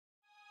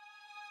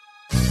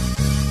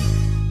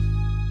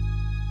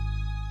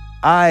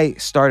I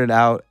started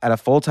out at a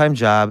full-time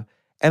job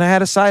and I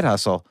had a side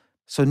hustle.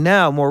 So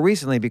now, more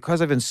recently,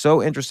 because I've been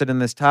so interested in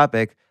this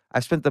topic,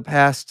 I've spent the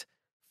past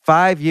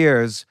 5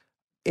 years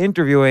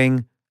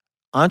interviewing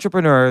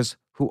entrepreneurs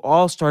who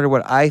all started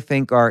what I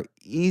think are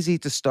easy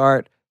to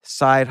start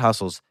side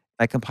hustles.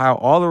 I compile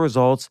all the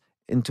results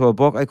into a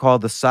book I call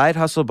The Side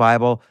Hustle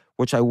Bible,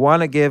 which I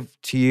want to give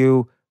to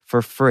you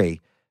for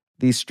free.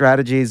 These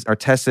strategies are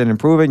tested and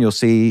proven. You'll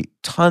see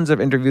tons of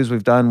interviews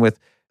we've done with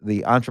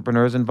the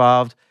entrepreneurs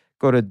involved.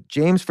 Go to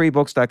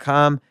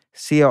jamesfreebooks.com,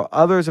 see how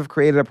others have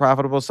created a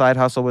profitable side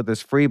hustle with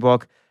this free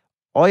book.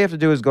 All you have to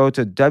do is go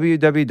to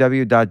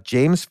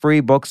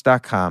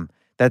www.jamesfreebooks.com.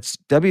 That's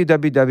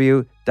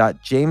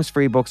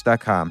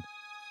www.jamesfreebooks.com.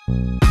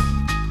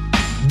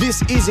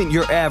 This isn't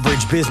your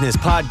average business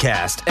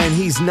podcast, and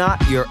he's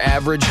not your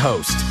average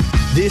host.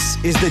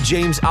 This is the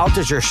James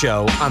Altucher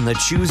Show on the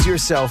Choose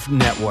Yourself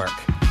Network.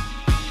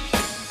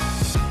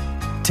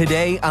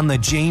 Today on the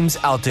James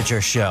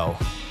Altucher Show.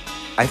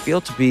 I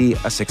feel to be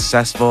a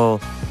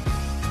successful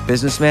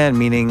businessman,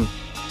 meaning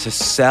to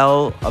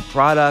sell a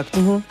product,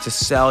 to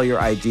sell your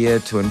idea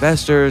to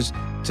investors,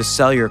 to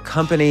sell your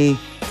company,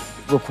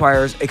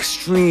 requires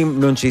extreme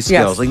Nunchi skills.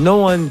 Yes. Like no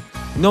one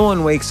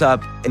wakes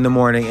up in the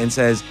morning and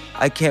says,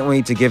 I can't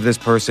wait to give this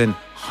person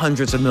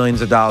hundreds of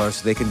millions of dollars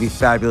so they can be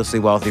fabulously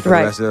wealthy for the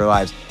rest of their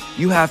lives.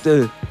 You have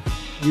to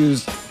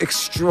use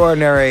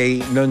extraordinary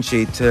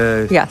Nunchi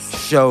to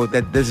show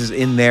that this is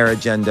in their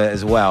agenda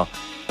as well.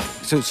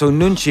 So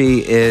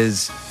Nunchi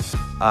is,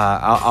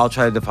 I'll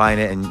try to define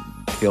it and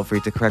feel free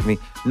to correct me.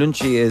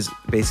 Nunchi is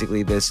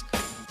basically this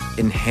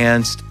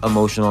enhanced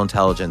emotional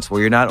intelligence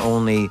where you're not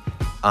only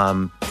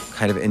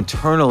kind of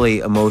internally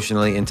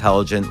emotionally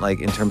intelligent,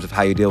 like in terms of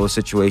how you deal with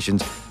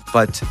situations,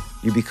 but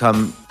you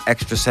become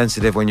extra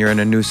sensitive when you're in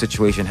a new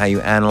situation, how you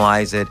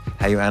analyze it,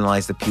 how you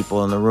analyze the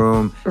people in the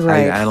room, how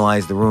you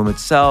analyze the room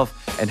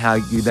itself, and how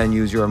you then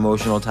use your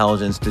emotional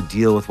intelligence to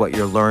deal with what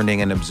you're learning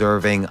and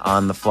observing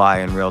on the fly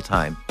in real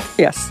time.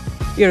 Yes.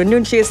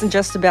 Nunchi isn't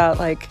just about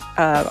like,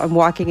 I'm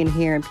walking in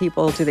here and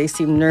people, do they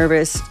seem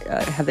nervous?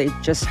 Have they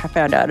just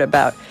found out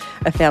about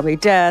a family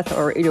death?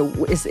 Or,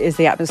 is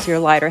the atmosphere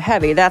light or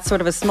heavy? That's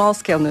sort of a small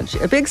scale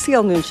Nunchi. A big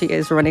scale Nunchi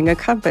is running a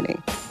company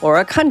or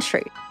a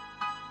country.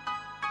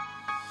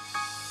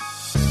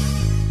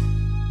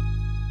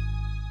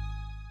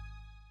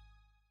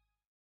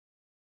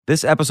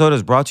 This episode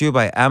is brought to you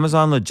by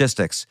Amazon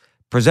Logistics,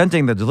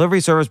 presenting the Delivery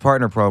Service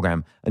Partner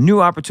Program, a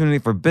new opportunity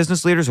for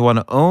business leaders who want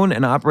to own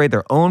and operate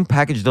their own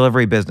package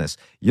delivery business.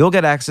 You'll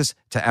get access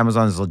to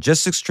Amazon's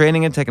logistics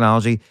training and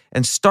technology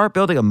and start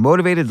building a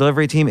motivated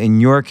delivery team in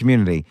your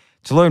community.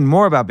 To learn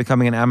more about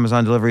becoming an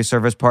Amazon Delivery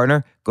Service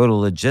Partner, go to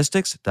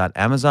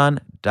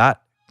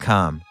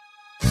logistics.amazon.com.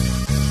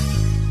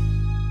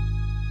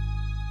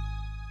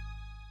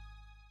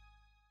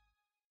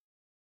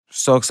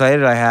 So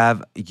excited. I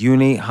have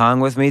Euny Hong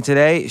with me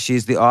today.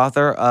 She's the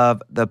author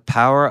of The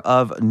Power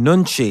of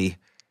Nunchi.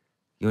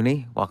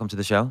 Euny, welcome to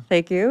the show.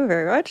 Thank you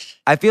very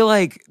much. I feel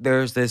like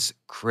there's this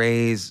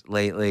craze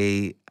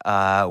lately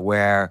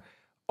where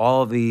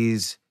all of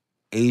these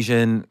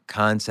Asian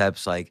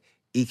concepts like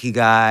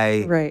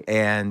Ikigai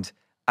and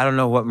I don't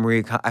know what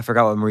I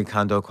forgot what Marie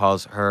Kondo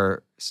calls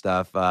her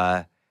stuff.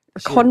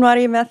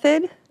 KonMari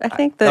method, I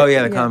think. The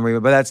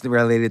KonMari, but that's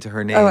related to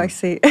her name. Oh, I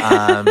see.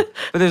 But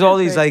there's all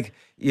these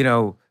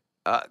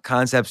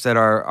concepts that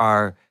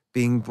are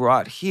being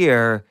brought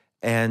here.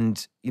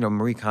 And,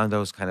 Marie Kondo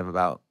is kind of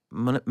about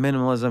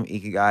minimalism.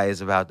 Ikigai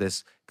is about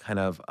this kind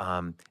of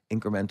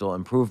incremental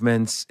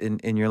improvements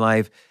in your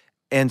life.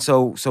 And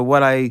so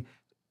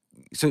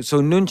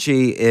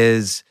Nunchi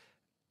is,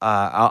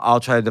 I'll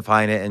try to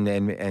define it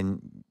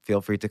and feel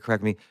free to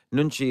correct me.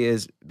 Nunchi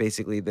is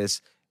basically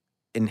this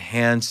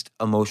enhanced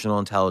emotional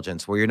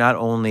intelligence where you're not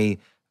only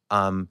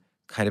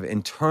kind of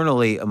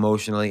internally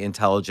emotionally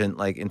intelligent,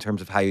 like in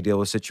terms of how you deal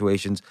with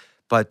situations,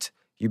 but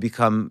you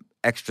become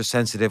extra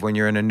sensitive when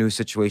you're in a new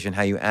situation,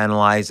 how you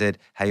analyze it,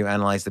 how you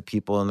analyze the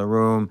people in the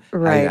room, how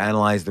you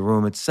analyze the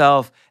room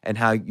itself, and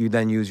how you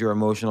then use your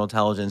emotional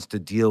intelligence to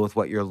deal with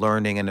what you're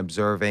learning and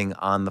observing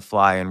on the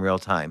fly in real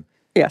time.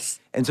 Yes.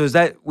 And so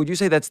would you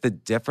say that's the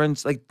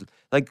difference? Like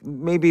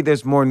maybe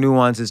there's more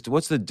nuances to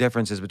what's the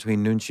differences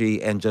between Nunchi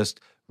and just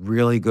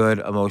really good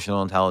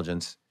emotional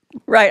intelligence?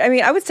 Right. I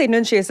mean, I would say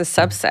Nunchi is a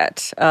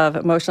subset of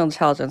emotional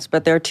intelligence,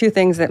 but there are two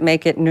things that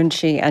make it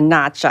Nunchi and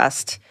not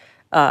just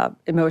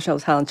emotional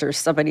intelligence or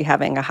somebody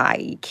having a high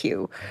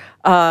EQ.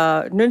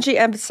 Nunchi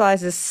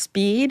emphasizes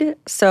speed.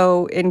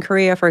 So in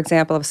Korea, for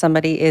example, if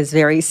somebody is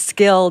very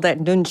skilled at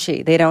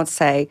Nunchi, they don't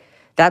say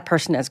that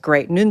person has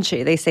great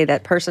Nunchi. They say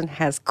that person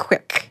has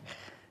quick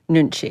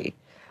Nunchi.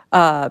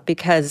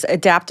 Because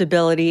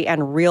adaptability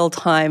and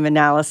real-time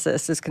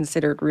analysis is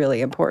considered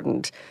really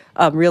important.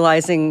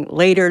 Realizing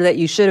later that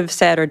you should have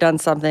said or done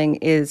something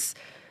is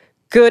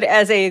good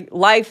as a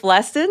life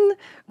lesson,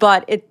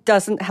 but it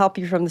doesn't help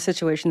you from the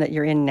situation that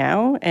you're in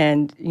now.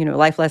 And,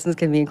 life lessons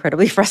can be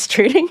incredibly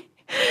frustrating.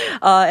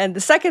 And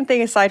the second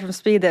thing, aside from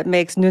speed, that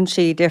makes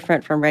Nunchi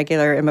different from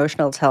regular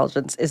emotional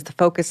intelligence is the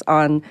focus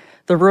on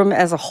the room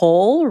as a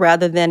whole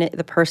rather than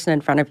the person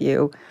in front of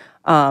you.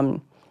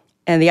 And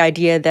the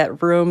idea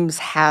that rooms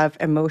have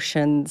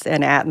emotions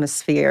and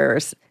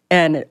atmospheres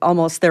and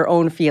almost their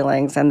own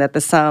feelings, and that the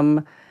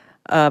sum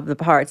of the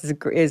parts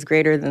is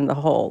greater than the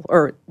whole.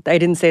 Or I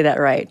didn't say that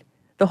right.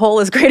 The whole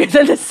is greater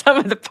than the sum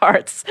of the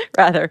parts,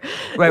 rather.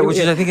 Right, which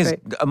is, I think, is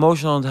right.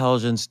 emotional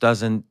intelligence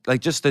doesn't,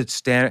 like, just the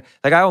standard,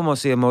 like, I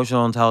almost see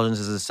emotional intelligence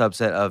as a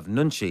subset of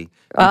Nunchi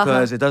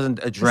because it doesn't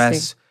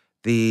address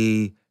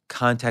the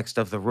context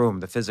of the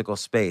room, the physical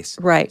space.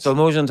 Right. So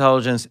emotional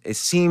intelligence, it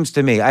seems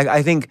to me,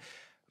 I think,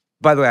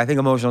 by the way, I think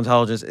emotional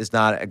intelligence is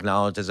not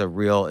acknowledged as a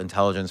real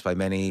intelligence by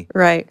many,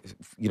 Right.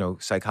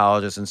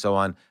 Psychologists and so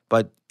on.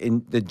 But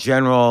in the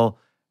general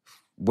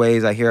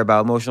ways I hear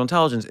about emotional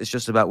intelligence, it's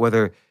just about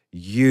whether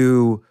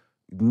you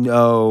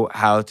know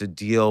how to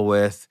deal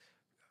with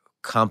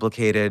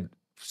complicated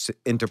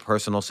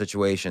interpersonal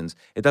situations.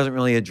 It doesn't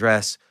really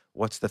address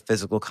what's the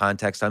physical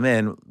context I'm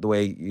in the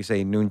way you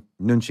say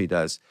Nunchi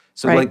does.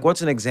 So, Right. like,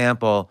 what's an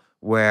example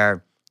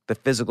where the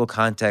physical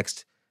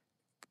context,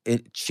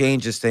 it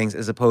changes things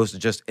as opposed to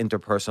just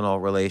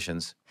interpersonal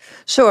relations?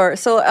 Sure.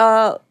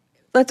 So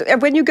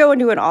when you go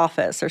into an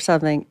office or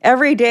something,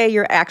 every day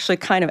you're actually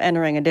kind of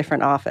entering a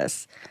different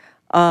office.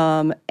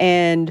 And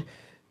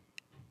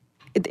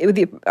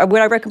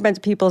what I recommend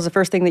to people is the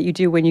first thing that you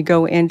do when you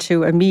go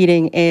into a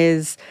meeting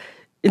is,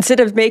 instead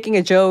of making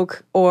a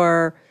joke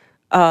or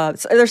so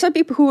there's some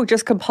people who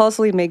just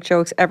compulsively make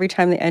jokes every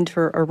time they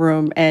enter a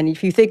room. And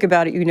if you think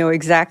about it, you know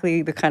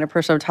exactly the kind of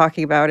person I'm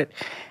talking about.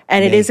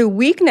 And it is a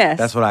weakness.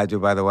 That's what I do,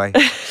 by the way.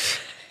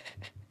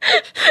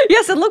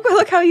 Yes, and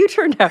look how you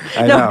turned out.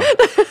 I know.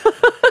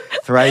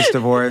 Thrice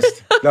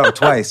divorced. No,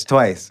 twice.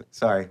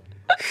 Sorry.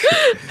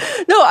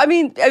 No, I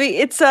mean,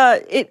 it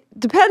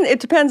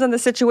depends on the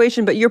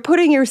situation, but you're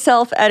putting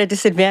yourself at a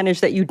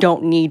disadvantage that you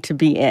don't need to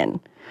be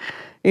in.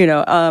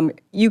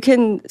 You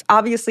can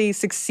obviously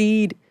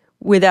succeed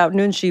without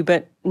Nunchi,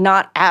 but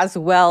not as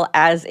well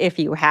as if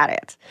you had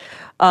it.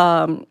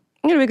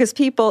 Because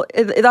people,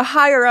 the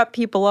higher up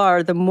people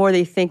are, the more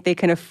they think they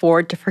can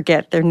afford to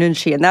forget their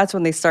Nunchi, and that's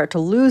when they start to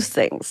lose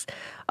things.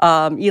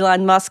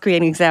 Elon Musk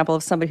being an example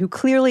of somebody who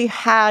clearly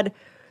had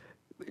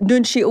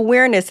Nunchi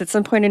awareness at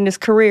some point in his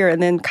career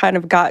and then kind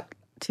of got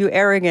too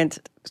arrogant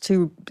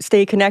to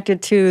stay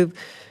connected to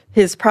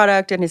his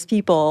product and his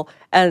people,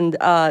 and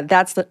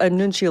that's a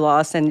Nunchi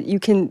loss. And you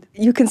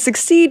can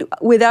succeed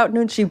without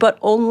Nunchi, but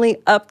only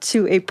up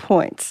to a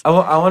point. I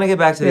want to get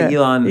back to the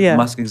Elon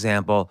Musk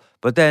example,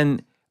 but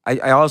then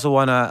I also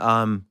want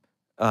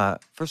to,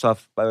 first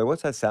off, by the way,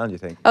 what's that sound you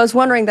think? I was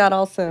wondering that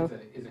also.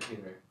 It's a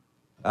heater.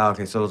 Oh,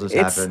 okay, so it'll just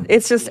happen.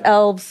 It's just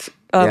elves.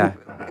 Complaining.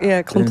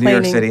 The New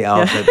York City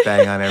elves that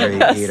bang on every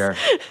heater.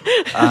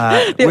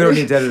 We don't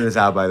need to edit this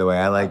out, by the way.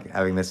 I like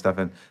having this stuff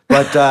in.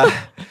 But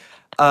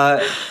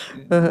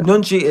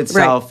Nunchi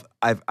itself,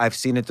 right. I've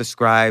seen it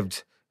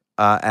described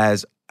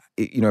as,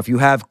 if you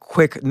have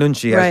quick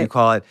Nunchi, as you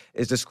call it,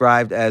 is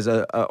described as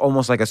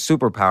almost like a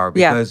superpower,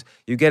 because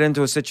you get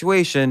into a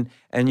situation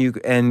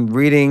and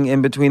reading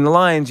in between the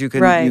lines, you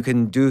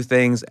can do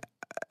things,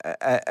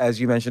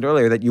 as you mentioned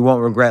earlier, that you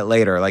won't regret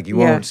later. Like, you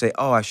won't say,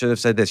 oh, I should have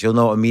said this. You'll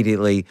know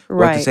immediately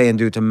what to say and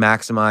do to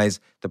maximize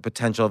the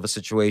potential of a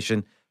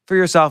situation for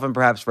yourself and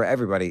perhaps for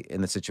everybody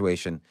in the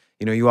situation.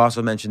 You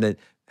also mentioned that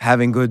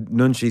having good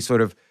Nunchi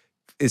sort of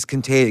is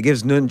contagious. It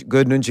gives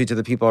good Nunchi to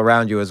the people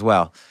around you as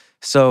well.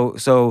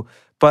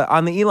 But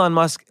on the Elon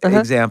Musk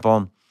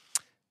example,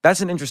 that's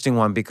an interesting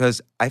one,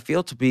 because I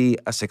feel to be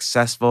a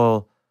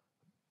successful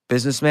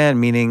businessman,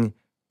 meaning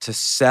to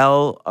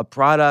sell a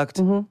product,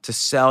 to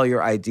sell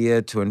your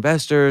idea to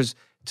investors,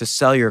 to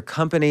sell your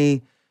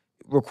company,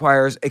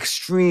 requires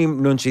extreme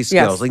Nunchi skills.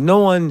 Yes. Like, no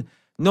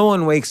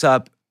one wakes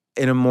up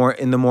in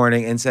the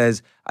morning and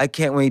says, I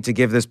can't wait to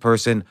give this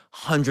person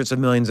hundreds of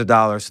millions of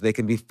dollars so they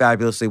can be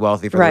fabulously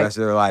wealthy for the rest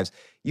of their lives.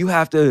 You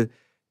have to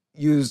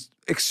use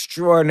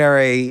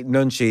extraordinary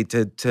Nunchi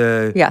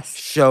to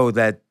show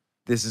that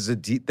this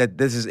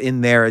is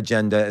in their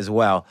agenda as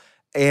well.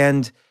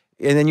 And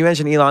then you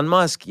mentioned Elon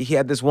Musk. He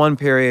had this one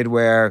period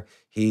where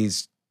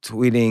he's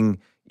tweeting,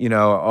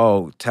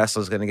 oh,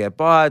 Tesla's going to get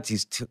bought. He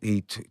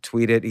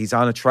tweeted, he's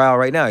on a trial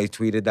right now. He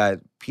tweeted that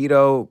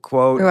pedo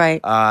quote.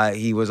 Right.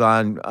 He was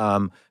on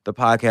the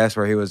podcast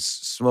where he was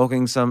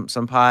smoking some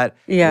pot,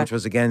 which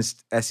was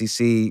against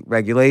SEC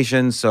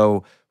regulations.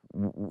 So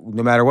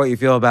no matter what you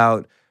feel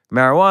about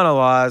marijuana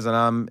laws, and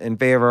I'm in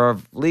favor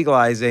of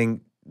legalizing,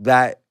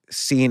 that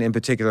scene in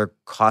particular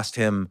cost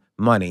him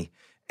money.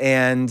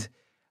 And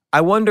I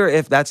wonder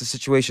if that's a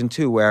situation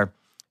too, where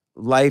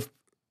life,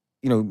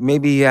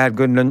 maybe he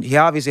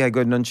obviously had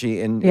good Nunchi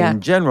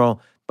in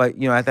general, but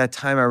at that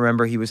time I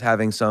remember he was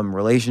having some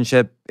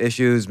relationship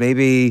issues.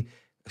 Maybe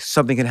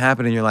something can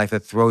happen in your life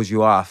that throws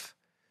you off.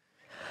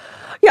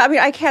 Yeah, I mean,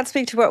 I can't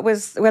speak to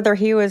whether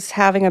he was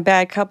having a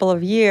bad couple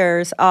of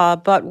years,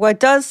 but what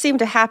does seem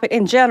to happen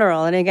in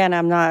general, and again,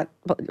 I'm not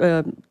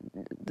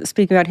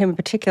speaking about him in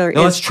particular.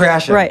 No, let's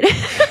trash him. Right.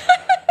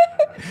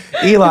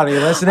 Elon, are you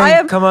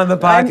listening? Come on the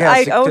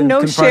podcast. I own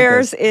no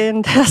shares this.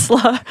 in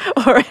Tesla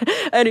or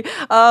any.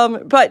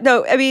 But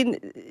no, I mean,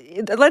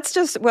 let's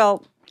just,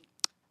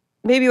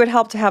 maybe it would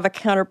help to have a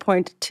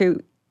counterpoint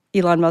to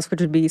Elon Musk,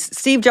 which would be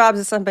Steve Jobs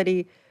is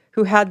somebody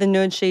who had the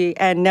Nunchi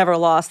and never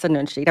lost the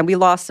Nunchi. And we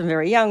lost him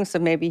very young, so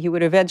maybe he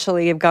would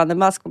eventually have gone the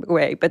Musk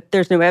way, but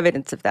there's no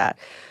evidence of that.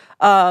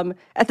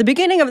 At the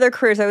beginning of their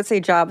careers, I would say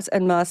Jobs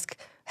and Musk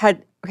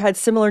had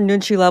similar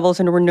Nunchi levels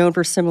and were known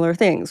for similar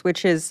things,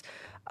 which is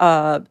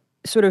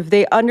sort of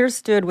they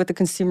understood what the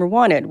consumer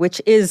wanted,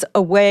 which is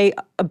a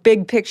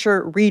big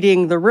picture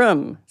reading the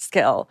room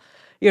skill.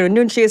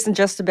 Nunchi isn't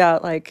just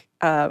about like,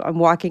 I'm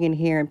walking in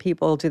here and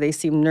people, do they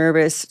seem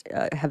nervous?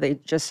 Have they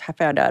just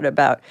found out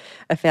about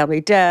a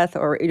family death?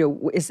 Or,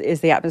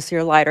 is the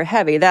atmosphere light or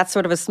heavy? That's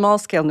sort of a small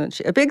scale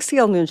Nunchi. A big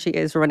scale Nunchi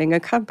is running a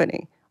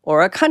company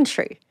or a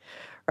country,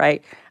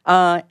 right?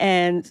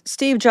 And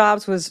Steve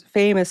Jobs was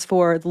famous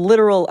for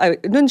literal,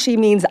 Nunchi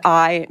means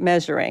eye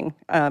measuring.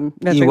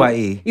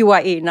 EYE.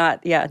 EYE,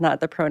 not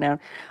the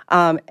pronoun.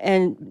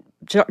 And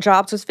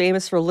Jobs was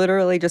famous for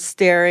literally just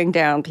staring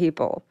down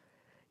people.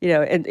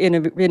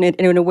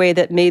 In a way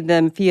that made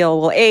them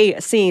feel, well, A,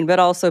 seen, but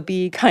also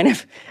B, kind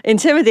of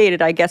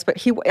intimidated, I guess. But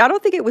I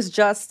don't think it was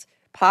just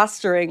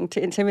posturing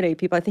to intimidate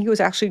people. I think he was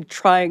actually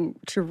trying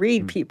to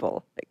read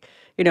people,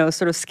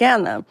 sort of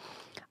scan them.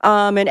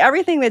 And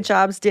everything that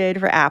Jobs did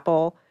for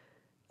Apple,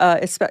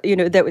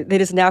 that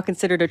is now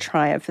considered a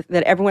triumph,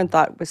 that everyone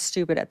thought was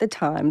stupid at the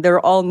time. They were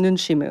all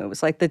Nunchi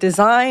moves, like the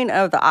design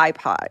of the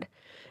iPod.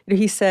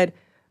 He said,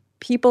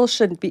 people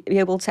should be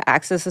able to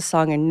access a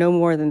song in no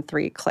more than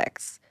 3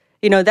 clicks.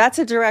 That's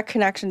a direct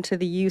connection to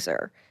the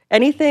user.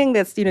 Anything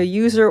that's,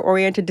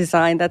 user-oriented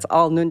design, that's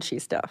all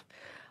Nunchi stuff.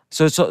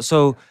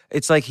 So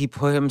it's like he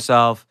put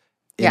himself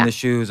in the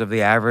shoes of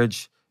the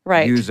average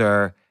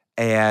user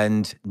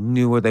and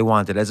knew what they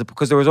wanted.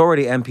 Because there was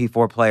already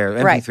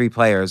MP3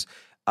 players,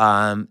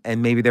 and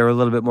maybe they were a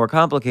little bit more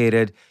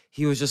complicated.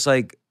 He was just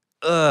like,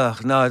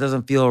 ugh, no, it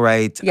doesn't feel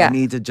right. Yeah. I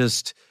need to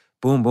just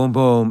boom, boom,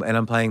 boom, and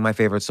I'm playing my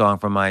favorite song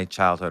from my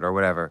childhood or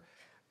whatever.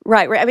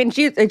 Right. I mean,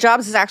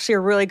 Jobs is actually a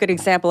really good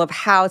example of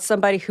how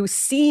somebody who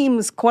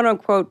seems, quote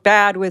unquote,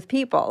 bad with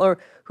people or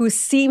who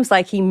seems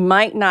like he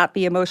might not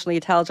be emotionally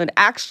intelligent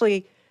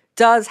actually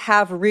does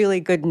have really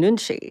good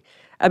Nunchi.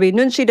 I mean,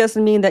 Nunchi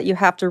doesn't mean that you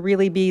have to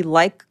really be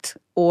liked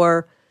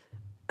or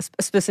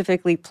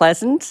specifically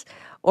pleasant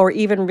or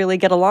even really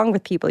get along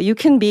with people. You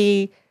can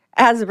be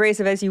as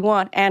abrasive as you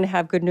want and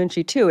have good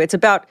Nunchi too. It's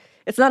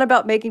not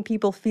about making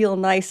people feel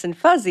nice and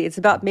fuzzy. It's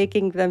about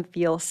making them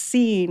feel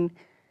seen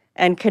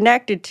and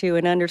connected to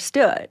and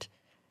understood.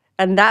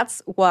 And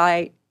that's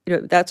why,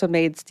 that's what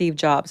made Steve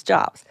Jobs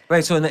Jobs.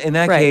 Right. So in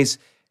that case,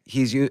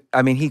 he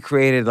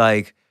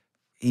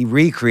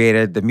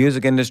recreated the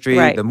music industry,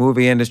 the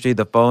movie industry,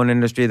 the phone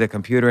industry, the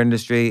computer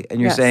industry. And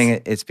you're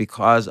saying it's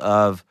because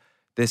of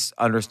this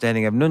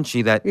understanding of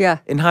Nunchi that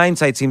in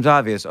hindsight seems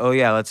obvious. Oh,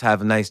 yeah, let's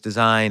have a nice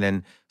design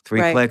and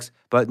 3 clicks.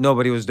 But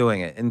nobody was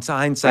doing it. In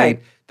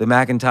hindsight, the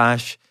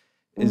Macintosh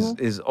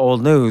is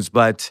old news,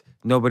 but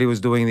nobody was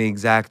doing the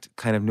exact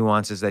kind of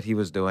nuances that he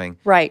was doing.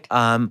 Right.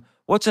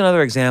 What's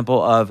another example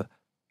of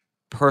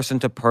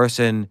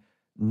person-to-person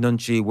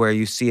Nunchi where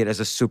you see it as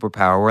a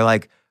superpower, where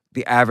like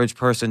the average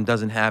person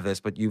doesn't have this,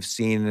 but you've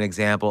seen an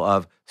example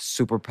of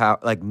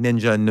superpower, like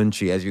ninja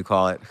Nunchi, as you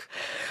call it?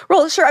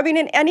 Well, sure. I mean,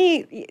 in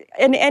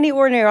any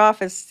ordinary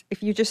office,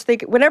 if you just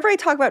think, whenever I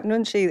talk about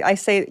Nunchi, I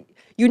say,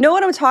 you know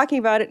what I'm talking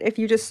about if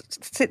you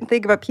just sit and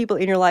think about people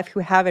in your life who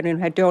have it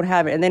and who don't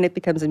have it, and then it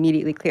becomes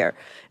immediately clear.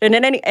 And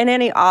in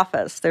any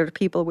office, there are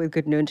people with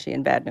good Nunchi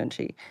and bad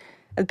Nunchi.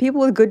 And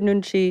people with good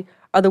Nunchi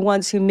are the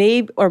ones who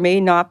may or may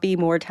not be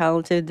more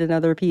talented than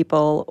other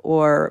people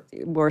or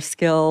more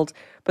skilled,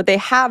 but they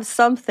have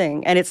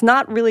something, and it's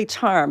not really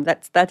charm.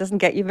 That doesn't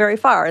get you very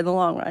far in the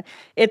long run.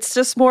 It's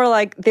just more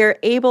like they're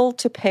able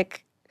to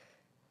pick.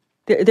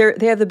 They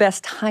have the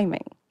best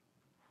timing,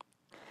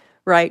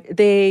 right?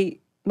 They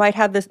might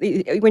have this,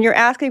 when you're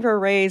asking for a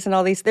raise and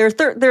all these, there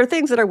are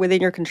things that are within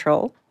your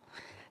control.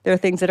 There are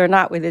things that are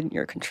not within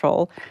your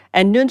control.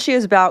 And Nunchi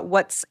is about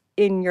what's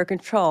in your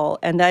control,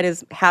 and that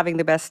is having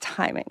the best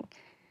timing.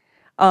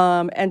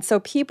 And so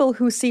people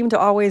who seem to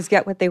always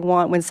get what they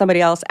want when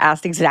somebody else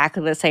asked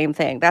exactly the same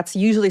thing, that's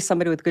usually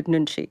somebody with good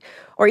Nunchi.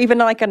 Or even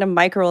like on a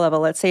micro level,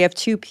 let's say you have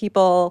 2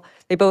 people,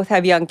 they both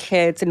have young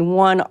kids, and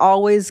one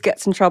always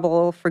gets in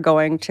trouble for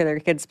going to their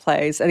kids'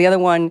 plays, and the other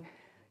one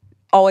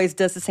always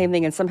does the same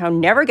thing and somehow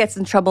never gets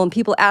in trouble, and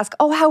people ask,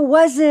 oh, how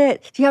was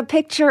it? Do you have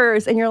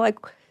pictures? And you're like,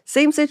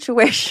 same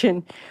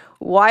situation.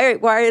 Why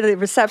is the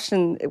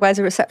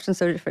reception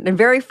so different? And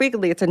very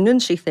frequently it's a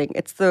Nunchi thing.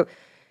 It's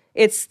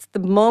the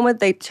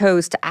moment they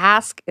chose to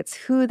ask, it's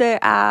who they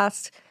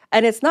asked.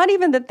 And it's not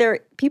even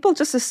that people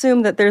just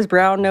assume that there's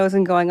brown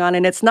nosing going on,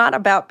 and it's not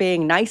about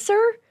being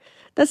nicer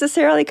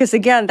necessarily, because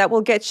again, that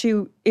will get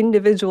you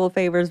individual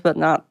favors but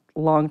not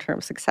long-term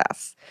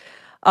success.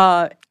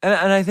 And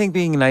I think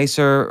being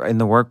nicer in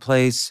the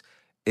workplace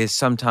is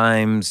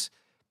sometimes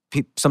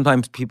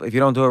sometimes people, if you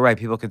don't do it right,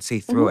 people can see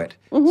through it.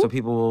 So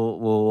people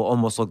will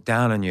almost look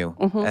down on you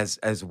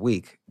as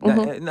weak.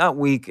 Not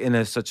weak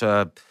in such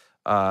a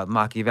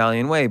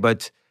Machiavellian way,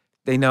 but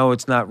they know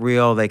it's not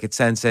real. They could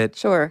sense it.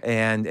 Sure.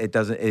 And it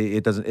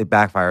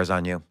backfires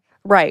on you.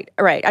 Right.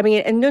 I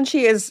mean, and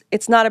Nunchi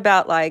it's not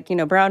about like,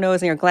 brown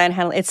nosing or gland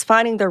handling. It's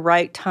finding the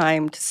right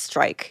time to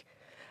strike.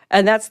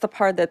 And that's the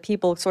part that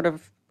people sort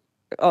of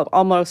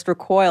almost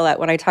recoil at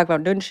when I talk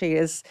about Nunchi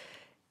is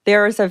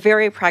there is a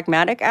very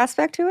pragmatic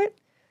aspect to it.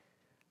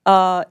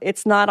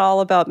 It's not all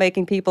about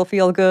making people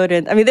feel good.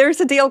 And I mean, there's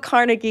a Dale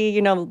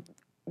Carnegie,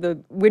 the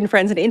win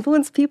friends and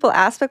influence people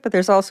aspect, but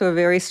there's also a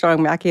very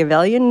strong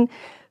Machiavellian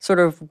sort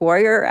of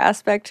warrior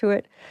aspect to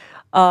it.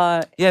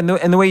 And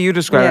the way you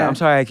describe it, I'm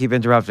sorry I keep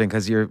interrupting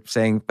because you're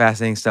saying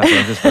fascinating stuff, and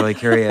I'm just really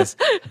curious.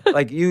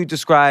 Like you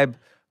describe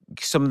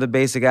some of the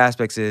basic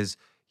aspects is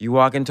you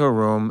walk into a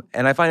room,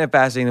 and I find it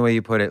fascinating the way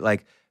you put it,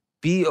 like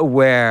be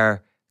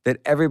aware that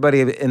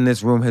everybody in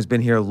this room has been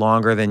here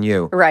longer than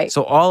you. Right.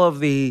 So all of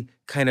the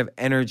kind of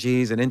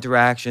energies and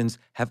interactions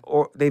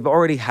they've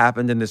already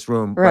happened in this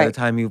room by the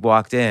time you've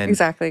walked in.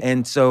 Exactly.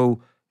 And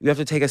so you have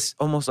to take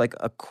almost like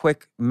a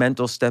quick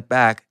mental step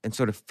back and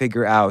sort of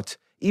figure out,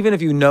 even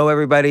if you know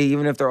everybody,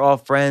 even if they're all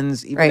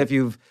friends, even if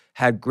you've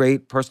had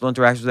great personal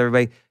interactions with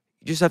everybody,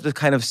 you just have to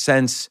kind of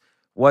sense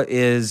what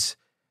is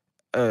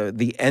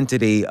the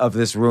entity of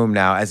this room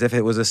now, as if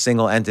it was a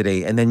single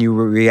entity, and then you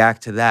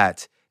react to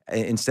that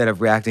instead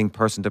of reacting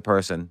person to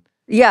person.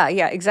 Yeah,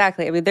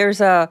 exactly. I mean, there's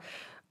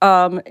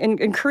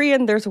in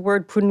Korean, there's a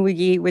word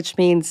punwigi, which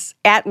means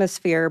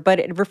atmosphere, but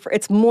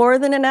it's more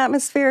than an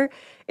atmosphere.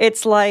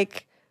 It's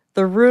like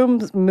the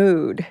room's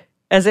mood,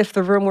 as if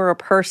the room were a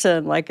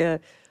person, like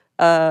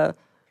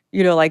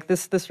like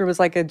this room is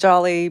like a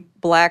jolly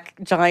black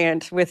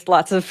giant with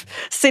lots of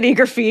city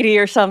graffiti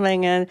or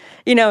something. And,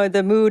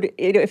 the mood,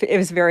 it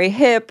was very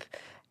hip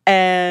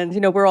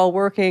and, we're all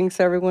working.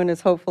 So everyone is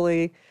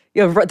hopefully,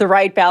 the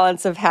right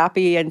balance of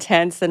happy and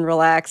tense and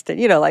relaxed.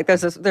 And, like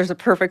there's a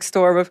perfect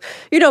storm of,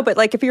 but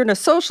like if you're in a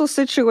social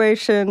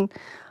situation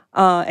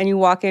and you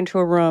walk into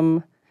a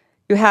room,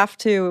 you have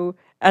to,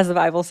 as the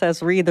Bible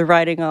says, read the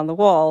writing on the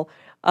wall.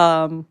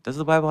 Does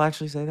the Bible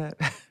actually say that?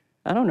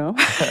 I don't know.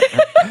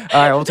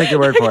 All right, we'll take your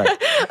word for it.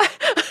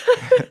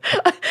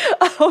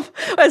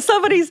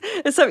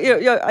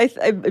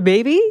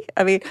 Maybe.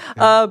 I mean,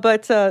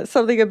 but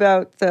something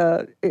about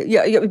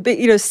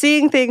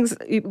seeing things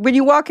when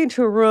you walk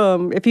into a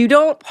room. If you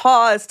don't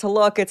pause to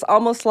look, it's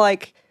almost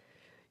like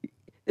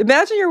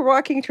imagine you're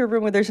walking into a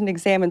room where there's an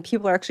exam and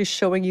people are actually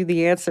showing you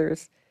the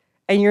answers,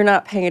 and you're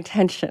not paying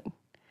attention.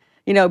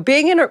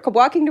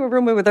 Walking to a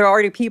room where there are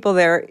already people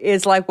there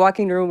is like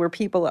walking to a room where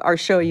people are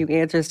showing you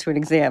answers to an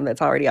exam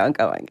that's already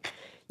ongoing.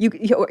 You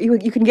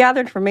can gather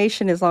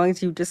information as long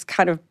as you just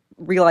kind of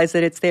realize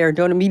that it's there.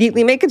 Don't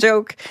immediately make a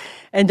joke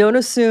and don't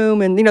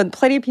assume. And,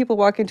 plenty of people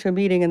walk into a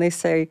meeting and they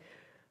say,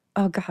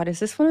 oh, God, is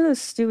this one of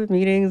those stupid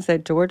meetings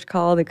that George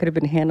called that could have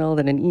been handled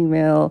in an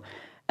email?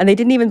 And they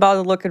didn't even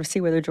bother to look and see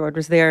whether George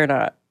was there or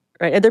not.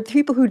 Right? And there are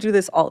people who do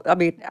this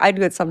I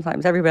do it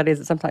sometimes. Everybody does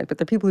it sometimes. But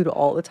there are people who do it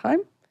all the time.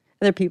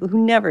 And there are people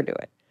who never do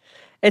it.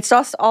 It's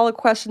just all a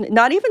question,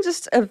 not even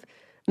just of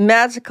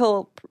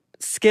magical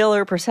skill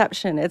or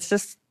perception. It's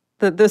just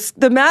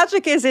the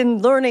magic is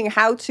in learning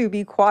how to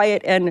be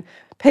quiet and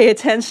pay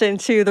attention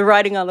to the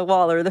writing on the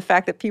wall or the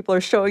fact that people are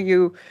showing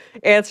you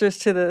answers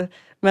to the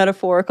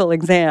metaphorical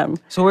exam.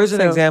 So where's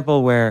an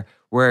example where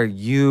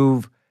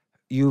you've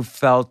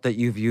felt that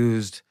you've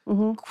used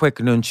quick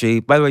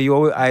Nunchi? By the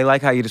way, I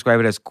like how you describe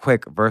it as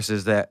quick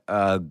versus that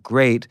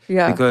great,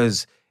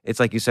 because it's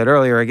like you said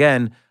earlier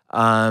again,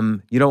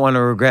 you don't want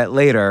to regret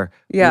later.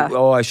 Yeah.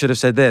 I should have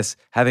said this.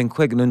 Having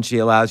quick Nunchi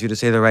allows you to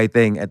say the right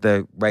thing at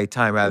the right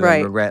time rather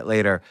than regret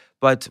later.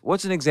 But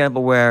what's an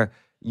example where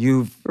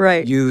you've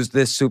used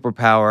this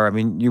superpower? I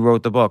mean, you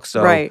wrote the book,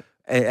 so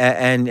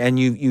and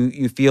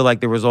you feel like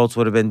the results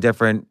would have been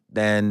different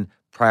than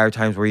prior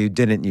times where you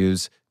didn't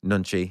use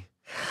Nunchi.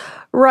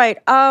 Right.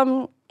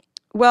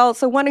 Well,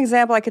 so one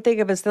example I could think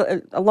of is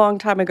a long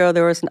time ago,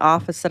 there was an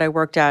office that I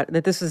worked at,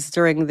 that this was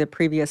during the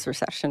previous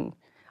recession.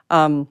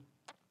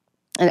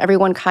 And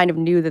everyone kind of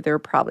knew that there were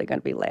probably going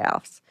to be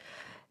layoffs.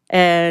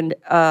 And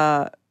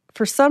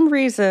for some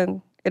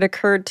reason, it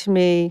occurred to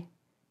me,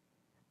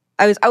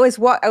 I was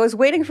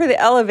waiting for the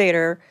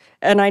elevator,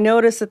 and I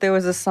noticed that there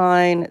was a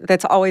sign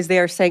that's always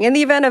there saying, in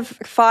the event of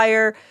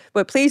fire,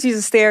 but please use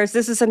the stairs.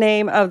 This is the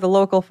name of the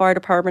local fire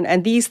department,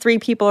 and these 3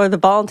 people are the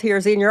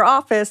volunteers in your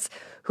office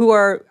who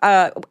are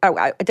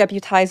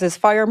deputized as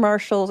fire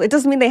marshals. It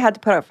doesn't mean they had to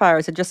put out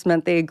fires. It just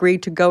meant they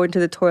agreed to go into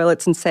the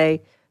toilets and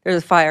say,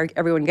 there's a fire,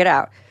 everyone get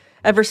out.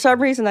 And for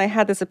some reason, I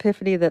had this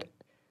epiphany that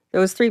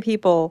those 3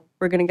 people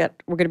were going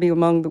to be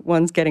among the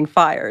ones getting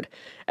fired.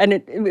 And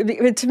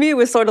it to me, it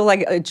was sort of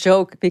like a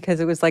joke because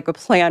it was like a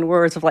play on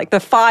words of like the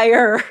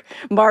fire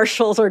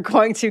marshals are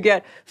going to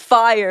get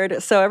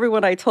fired. So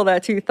everyone I told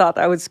that to thought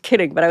I was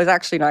kidding, but I was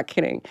actually not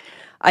kidding.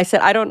 I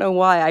said, I don't know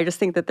why. I just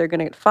think that they're going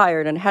to get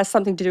fired. And it has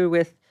something to do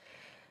with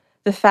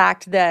the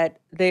fact that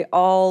they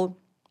all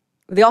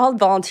they all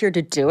volunteered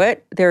to do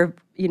it. They're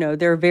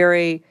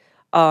very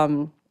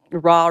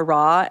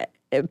rah,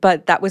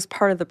 but that was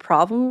part of the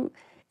problem.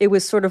 It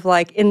was sort of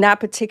like in that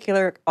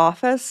particular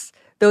office,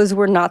 those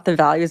were not the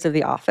values of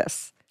the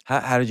office.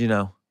 How did you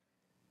know?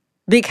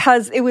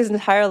 Because it was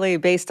entirely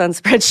based on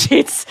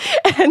spreadsheets,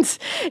 and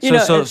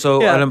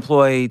so an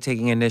employee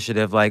taking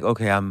initiative, like,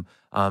 okay, I'm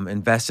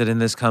invested in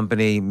this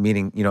company,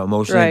 meaning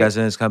emotionally invested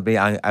in this company.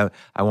 I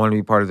want to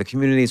be part of the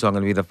community, so I'm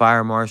going to be the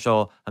fire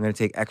marshal. I'm going to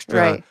take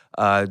extra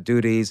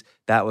duties.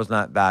 That was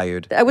not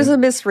valued. That was a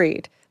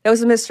misread.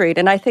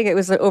 And I think it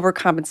was an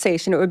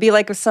overcompensation. It would be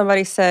like if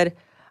somebody said,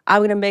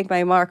 I'm going to make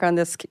my mark on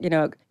this,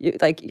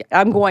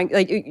 I'm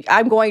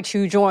going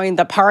to join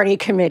the party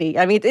committee.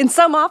 I mean, in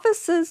some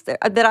offices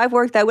that I've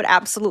worked, that would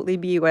absolutely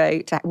be a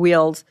way to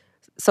wield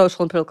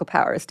social and political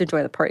powers, to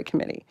join the party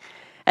committee.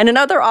 And in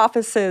other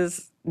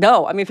offices,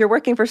 no. I mean, if you're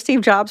working for Steve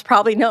Jobs,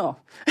 probably no.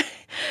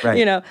 Right.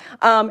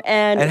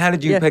 And how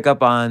did you pick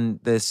up on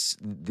these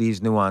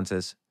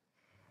nuances?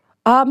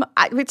 To me,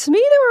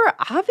 they were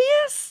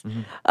obvious.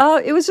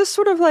 Mm-hmm. It was just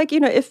sort of like,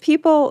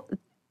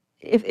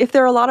 if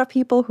there are a lot of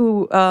people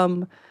who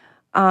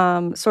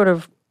sort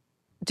of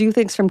do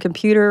things from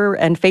computer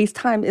and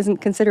FaceTime isn't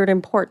considered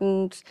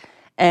important,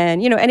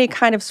 and any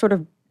kind of sort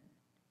of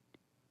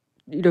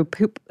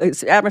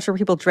atmosphere where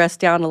people dress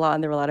down a lot,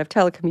 and there are a lot of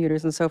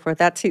telecommuters and so forth.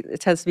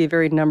 It tends to be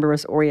very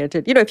numbers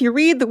oriented. If you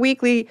read the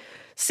weekly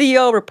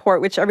CEO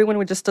report, which everyone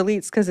would just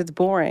delete because it's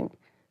boring,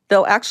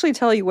 they'll actually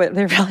tell you what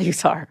their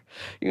values are.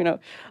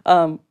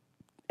 And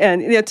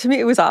to me,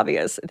 it was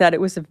obvious that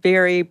it was a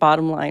very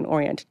bottom line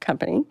oriented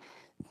company.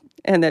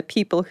 And that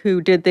people who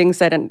did things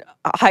that in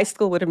high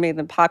school would have made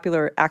them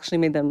popular actually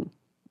made them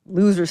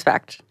lose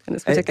respect in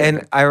this particular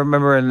And I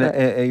remember,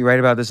 you write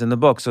about this in the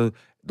book, so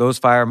those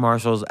fire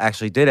marshals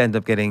actually did end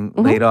up getting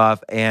laid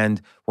off.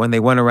 And when they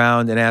went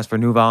around and asked for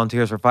new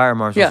volunteers for fire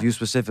marshals, you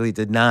specifically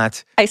did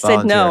not I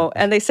said no.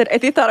 And they said,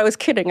 they thought I was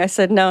kidding. I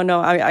said, no,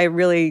 I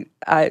really,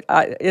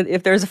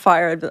 if there's a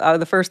fire,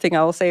 the first thing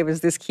I will save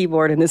is this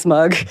keyboard and this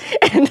mug.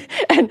 and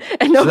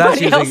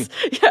nobody else.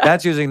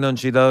 That's using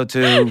Nunchi, though,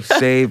 to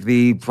save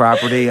the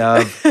property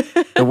of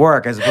the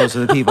work as opposed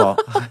to the people.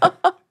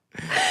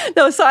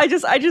 No, so I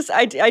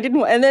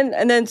didn't,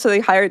 and then so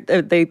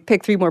they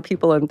picked 3 more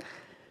people, and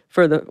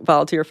for the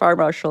volunteer fire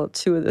marshal,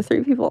 2 of the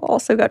 3 people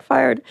also got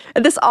fired.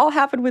 And this all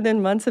happened within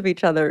months of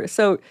each other.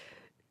 So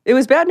it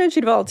was bad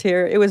Nunchi to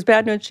volunteer. It was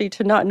bad Nunchi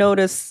to not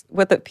notice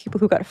what the people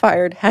who got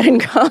fired had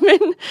in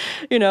common,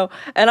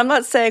 And I'm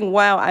not saying,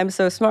 wow, I'm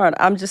so smart.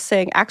 I'm just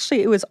saying,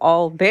 actually, it was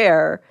all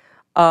there.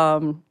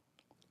 And,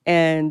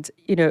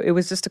 it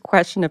was just a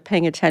question of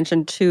paying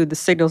attention to the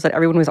signals that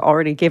everyone was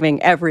already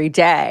giving every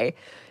day.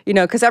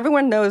 Because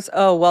everyone knows,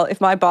 oh, well, if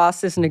my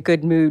boss is in a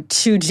good mood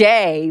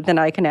today, then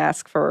I can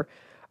ask for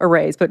a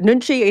raise. But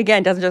Nunchi,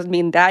 again, doesn't just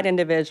mean that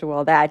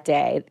individual that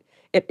day.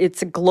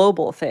 It's a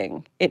global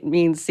thing. It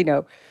means,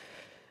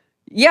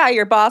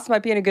 your boss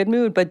might be in a good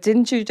mood, but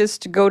didn't you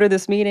just go to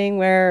this meeting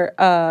where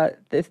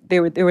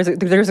there was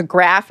a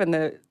graph and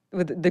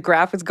the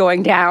graph was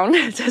going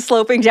down,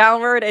 sloping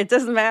downward? It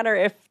doesn't matter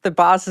if the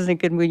boss is in a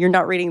good mood. You're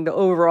not reading the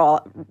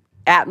overall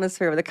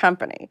atmosphere of the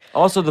company.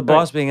 Also, the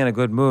boss being in a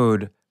good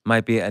mood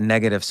might be a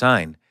negative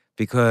sign,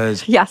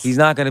 because he's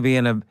not going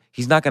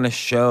to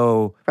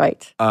show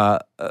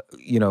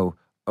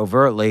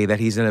overtly that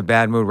he's in a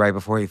bad mood right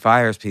before he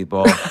fires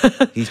people.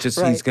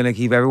 He's going to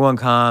keep everyone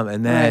calm,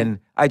 and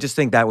then I just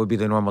think that would be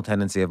the normal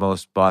tendency of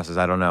most bosses.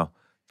 I don't know,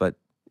 but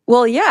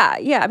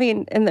I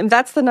mean, and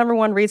that's the number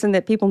one reason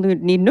that people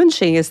need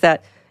Nunchi, is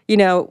that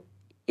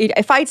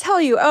if I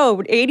tell you,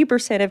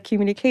 80% of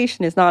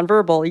communication is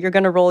nonverbal, you're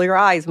going to roll your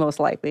eyes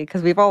most likely,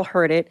 because we've all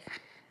heard it.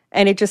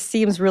 And it just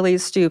seems really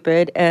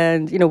stupid.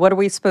 And, what are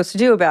we supposed to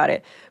do about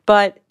it?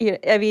 But,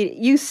 I mean,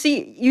 you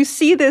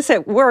see this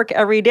at work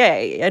every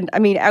day. And, I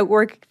mean, at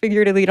work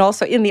figuratively, and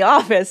also in the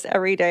office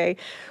every day,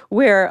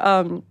 where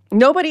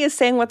nobody is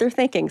saying what they're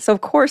thinking. So, of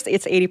course,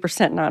 it's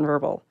 80%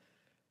 nonverbal.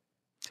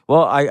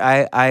 Well,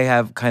 I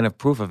have kind of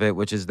proof of it,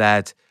 which is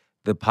that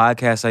the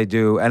podcasts I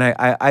do, and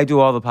I do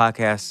all the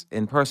podcasts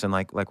in person,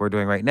 like we're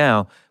doing right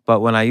now. But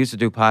when I used to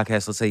do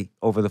podcasts, let's say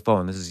over the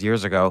phone, this is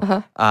years ago,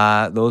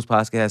 those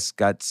podcasts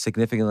got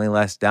significantly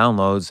less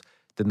downloads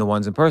than the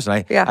ones in person.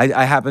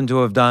 I happen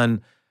to have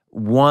done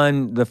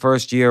one the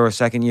first year or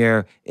second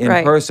year in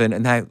person,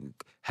 and that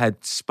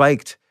had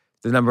spiked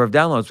the number of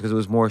downloads because it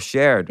was more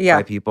shared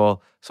by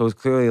people. So it was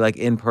clearly like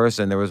in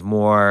person, there was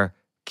more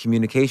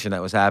communication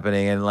that was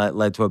happening, and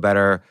led to a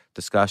better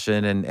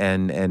discussion,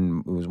 and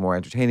it was more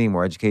entertaining,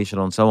 more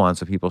educational, and so on.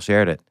 So people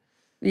shared it.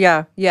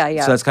 Yeah.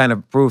 So that's kind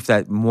of proof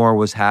that more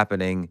was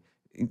happening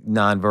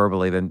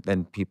non-verbally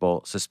than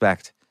people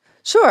suspect.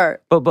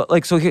 Sure. But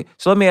like so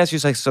let me ask you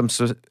like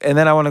and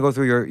then I want to go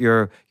through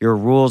your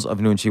rules of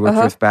Nunchi, which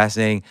are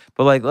fascinating.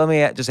 But like let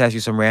me just ask you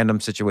some random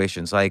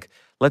situations. Like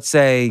let's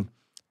say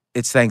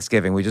it's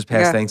Thanksgiving. We just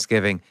passed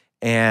Thanksgiving,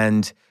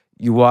 and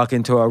you walk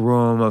into a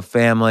room of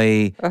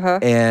family,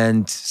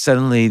 and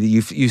suddenly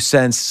you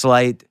sense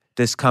slight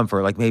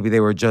discomfort, like maybe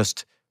they were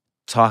just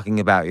talking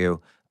about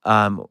you.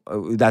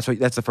 That's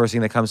the first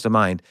thing that comes to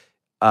mind.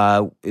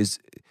 Is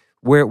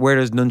where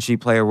does Nunchi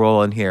play a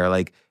role in here?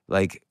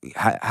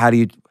 How do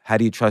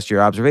you trust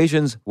your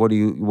observations? What do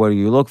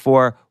you look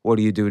for? What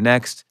do you do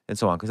next? And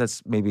so on. Because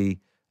that's maybe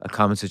a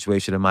common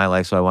situation in my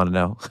life, so I want to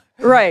know.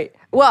 Right.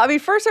 Well, I mean,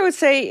 first I would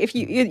say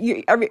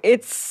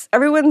it's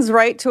everyone's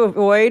right to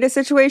avoid a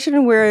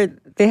situation where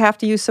they have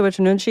to use so much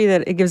Nunchi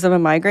that it gives them a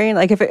migraine.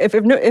 Like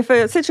if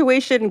a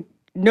situation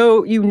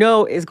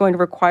is going to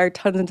require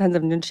tons and tons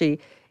of Nunchi,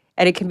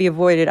 and it can be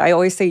avoided, I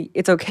always say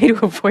it's okay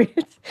to avoid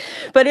it.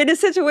 But in a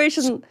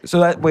situation,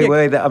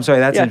 I'm sorry,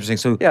 that's interesting.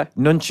 So yeah.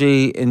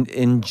 Nunchi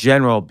in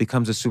general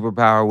becomes a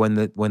superpower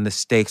when the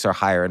stakes are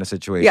higher in a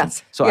situation.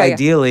 Yes. So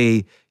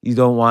ideally, you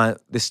don't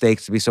want the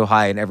stakes to be so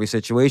high in every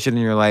situation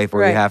in your life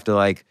where you have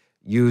to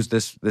use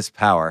this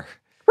power.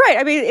 Right.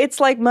 I mean,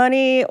 it's like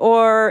money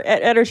or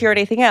energy or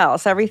anything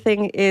else.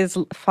 Everything is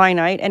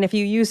finite. And if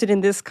you use it in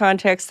this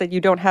context, then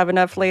you don't have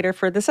enough later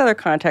for this other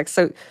context.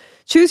 So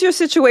choose your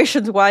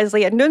situations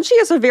wisely. And Nunchi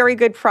is a very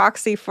good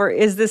proxy for,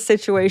 is this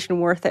situation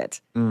worth it?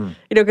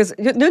 Because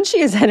Nunchi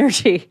is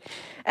energy.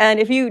 And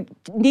if you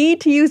need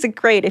to use it,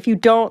 great. If you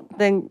don't,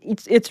 then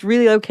it's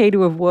really okay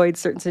to avoid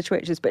certain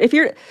situations. But if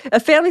you're a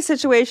family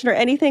situation or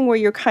anything where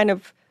you're kind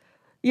of,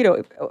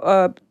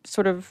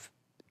 sort of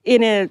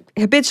in a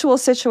habitual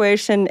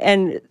situation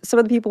and some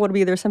of the people want to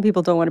be there, some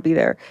people don't want to be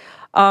there.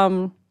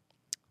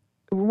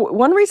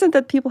 One reason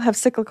that people have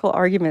cyclical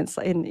arguments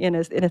in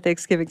a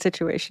Thanksgiving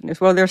situation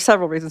is, well, there are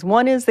several reasons.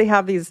 One is they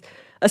have these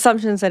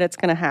assumptions that it's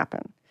going to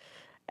happen.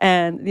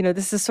 And,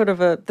 this is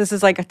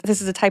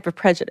a type of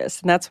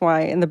prejudice. And that's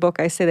why in the book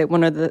I say that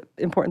one of the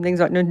important things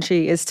about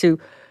Nunchi is to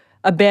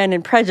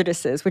abandon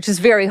prejudices, which is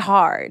very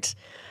hard,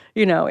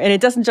 and it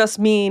doesn't just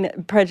mean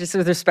prejudice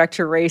with respect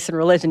to race and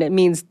religion. It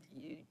means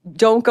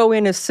don't go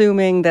in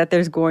assuming that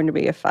there's going to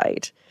be a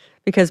fight,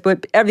 because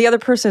the other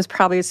person is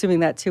probably assuming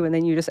that too, and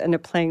then you just end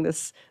up playing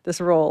this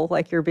role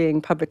like you're being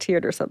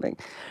puppeteered or something.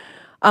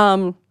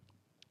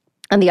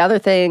 And the other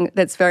thing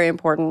that's very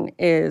important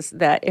is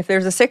that if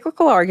there's a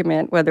cyclical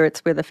argument, whether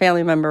it's with a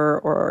family member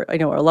or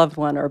a loved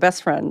one or a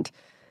best friend,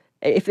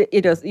 if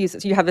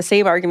you have the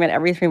same argument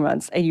every 3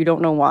 months and you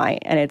don't know why,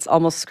 and it's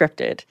almost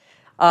scripted,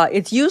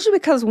 it's usually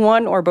because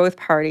one or both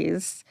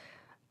parties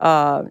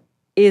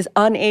is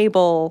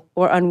unable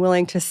or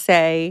unwilling to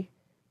say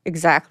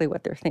exactly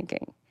what they're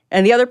thinking.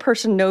 And the other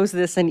person knows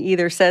this and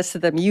either says to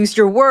them, use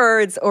your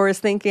words, or is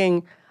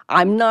thinking,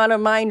 I'm not a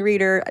mind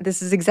reader.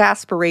 This is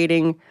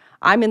exasperating.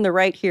 I'm in the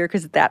right here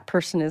because that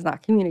person is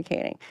not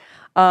communicating.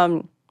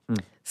 So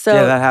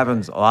that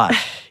happens a lot.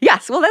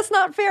 Yes. Well, that's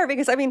not fair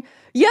because,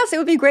 yes, it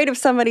would be great if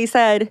somebody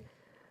said,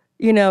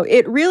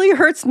 it really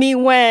hurts me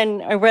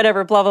when, or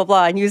whatever, blah, blah,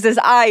 blah, and uses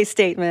I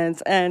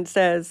statements and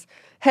says,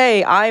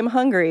 hey, I'm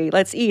hungry,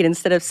 let's eat,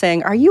 instead of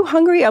saying, are you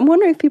hungry? I'm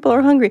wondering if people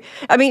are hungry.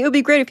 It would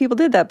be great if people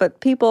did that,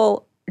 but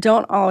people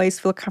don't always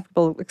feel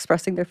comfortable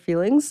expressing their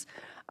feelings.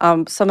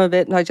 Some of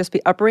it might just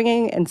be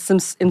upbringing, and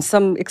in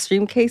some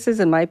extreme cases,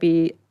 it might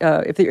be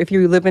if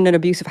you live in an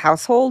abusive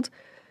household,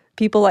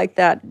 people like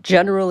that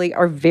generally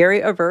are very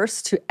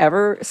averse to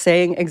ever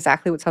saying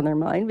exactly what's on their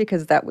mind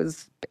because that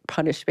was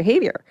punished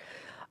behavior.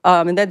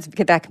 And that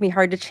can be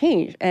hard to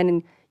change.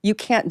 And you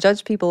can't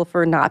judge people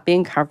for not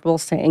being comfortable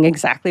saying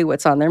exactly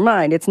what's on their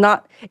mind. It's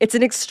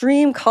an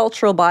extreme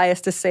cultural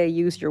bias to say,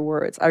 use your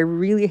words. I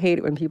really hate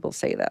it when people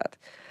say that.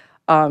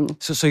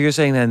 So you're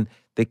saying then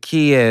the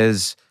key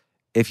is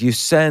if you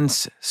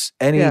sense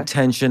any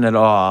tension at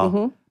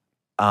all,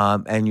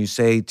 and you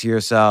say to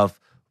yourself,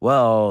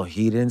 well,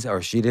 he didn't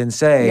or she didn't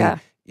say,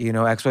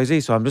 X, Y,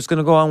 Z, so I'm just going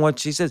to go on what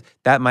she says.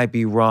 That might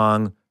be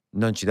wrong.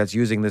 Nunchi, that's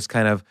using this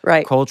kind of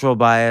cultural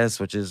bias,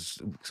 which is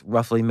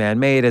roughly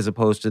man-made, as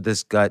opposed to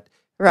this gut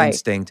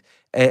instinct.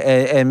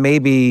 And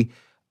maybe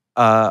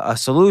a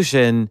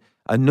solution,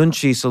 a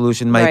Nunchi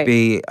solution might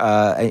be,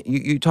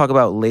 you talk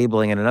about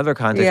labeling in another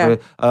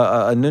context, but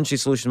a Nunchi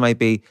solution might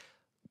be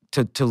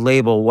to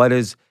label what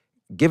is,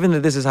 given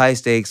that this is high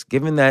stakes,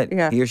 given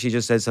that he or she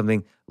just said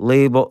something,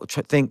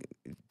 think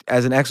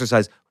as an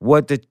exercise,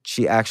 what did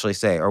she actually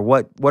say? Or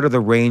what are the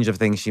range of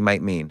things she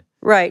might mean?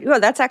 Right. Well,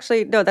 that's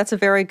a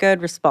very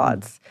good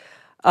response.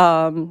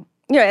 And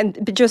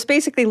just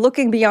basically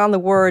looking beyond the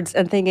words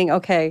and thinking,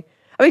 okay,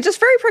 just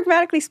very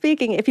pragmatically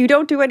speaking,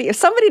 if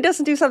somebody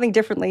doesn't do something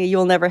differently,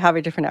 you'll never have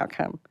a different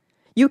outcome.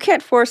 You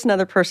can't force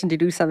another person to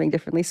do something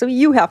differently, so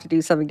you have to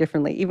do something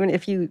differently, even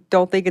if you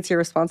don't think it's your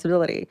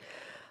responsibility.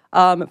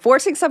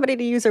 Forcing somebody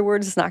to use their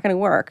words is not going to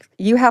work.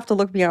 You have to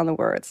look beyond the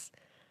words.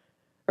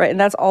 Right, and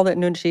that's all that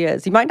Nunchi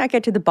is. You might not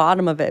get to the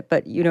bottom of it,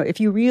 but if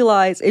you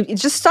realize,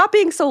 just stop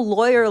being so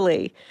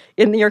lawyerly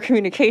in your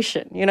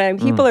communication. And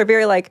people are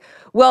very like,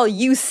 well,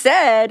 you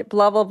said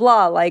blah blah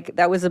blah, like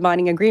that was a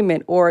binding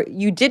agreement, or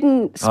you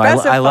didn't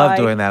specify. I love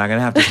doing that. I'm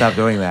gonna have to stop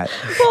doing that.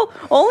 Well,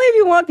 only if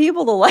you want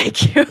people to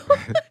like you.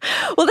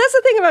 Well, that's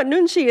the thing about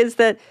Nunchi is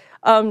that,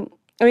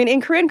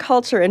 in Korean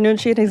culture, and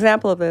Nunchi is an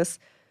example of this,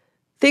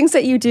 things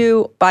that you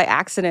do by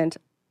accident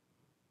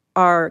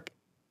are.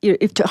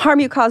 If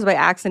harm you cause by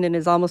accident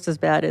is almost as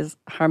bad as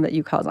harm that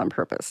you cause on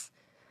purpose.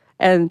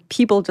 And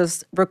people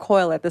just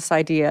recoil at this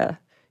idea.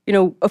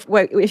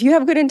 If you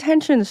have good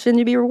intentions, shouldn't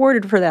you be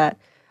rewarded for that?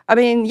 I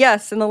mean,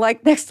 yes, in the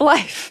next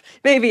life,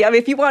 maybe. I mean,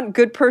 if you want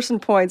good person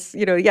points,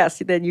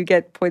 yes, then you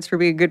get points for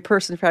being a good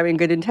person, for having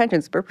good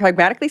intentions. But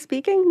pragmatically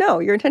speaking, no,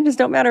 your intentions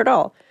don't matter at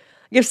all.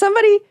 If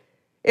somebody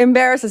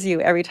embarrasses you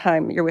every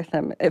time you're with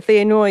them, if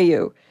they annoy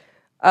you,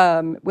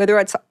 whether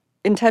it's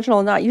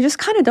intentional or not, you just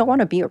kind of don't want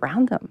to be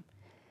around them.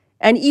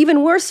 And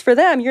even worse for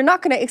them, you're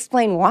not going to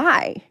explain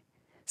why.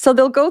 So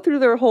they'll go through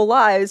their whole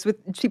lives with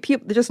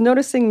people just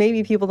noticing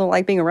maybe people don't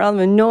like being around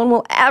them, and no one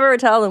will ever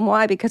tell them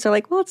why, because they're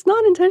like, well, it's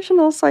not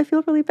intentional, so I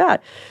feel really bad.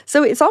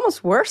 So it's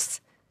almost worse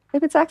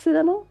if it's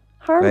accidental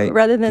harm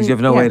rather than... Because you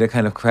have no way to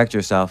kind of correct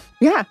yourself.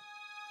 Yeah.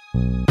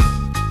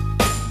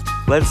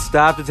 Let's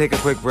stop to take a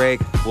quick break.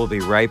 We'll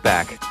be right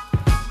back.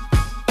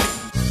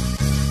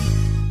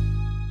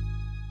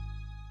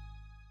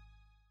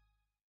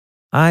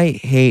 I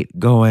hate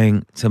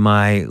going to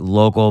my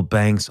local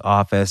bank's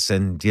office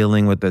and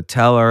dealing with the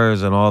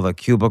tellers and all the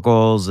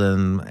cubicles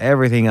and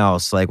everything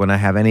else, like when I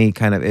have any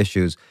kind of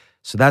issues.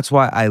 So that's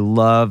why I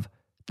love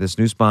this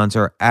new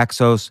sponsor,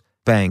 Axos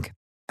Bank.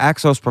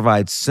 Axos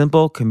provides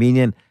simple,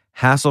 convenient,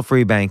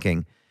 hassle-free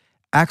banking.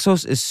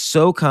 Axos is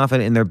so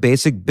confident in their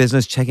basic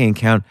business checking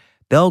account,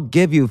 they'll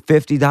give you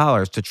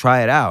 $50 to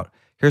try it out.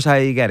 Here's how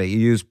you get it. You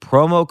use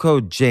promo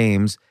code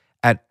JAMES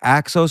at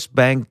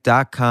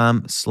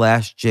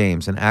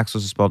axosbank.com/James. And Axos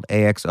is spelled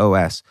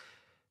AXOS.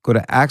 Go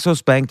to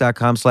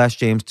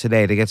axosbank.com/James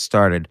today to get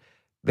started.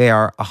 They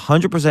are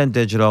 100%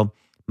 digital,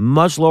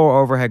 much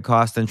lower overhead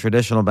costs than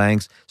traditional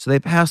banks, so they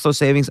pass those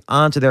savings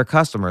on to their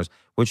customers,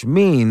 which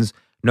means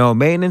no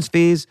maintenance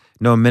fees,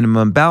 no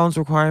minimum balance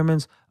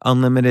requirements,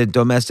 unlimited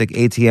domestic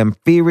ATM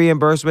fee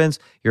reimbursements,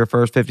 your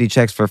first 50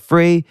 checks for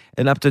free,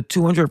 and up to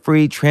 200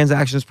 free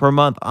transactions per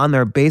month on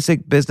their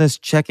basic business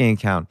checking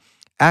account.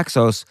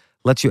 Axos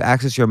lets you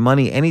access your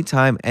money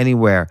anytime,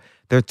 anywhere.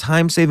 Their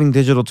time-saving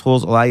digital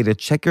tools allow you to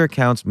check your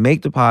accounts,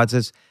 make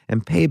deposits,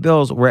 and pay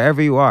bills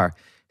wherever you are.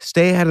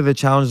 Stay ahead of the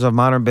challenges of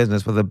modern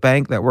business with a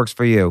bank that works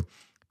for you.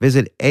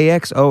 Visit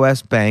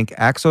AXOS Bank,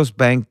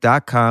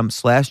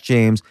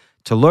 axosbank.com/James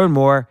to learn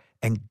more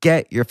and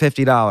get your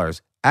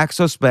 $50.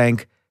 Axos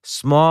Bank,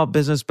 small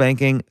business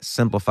banking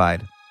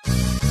simplified.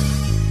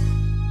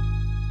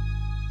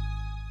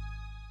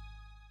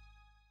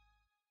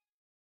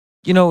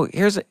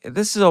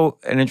 This is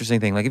an interesting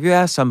thing. Like if you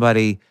ask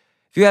anybody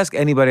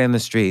on the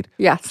street,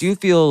 yes, do you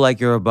feel like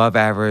you're above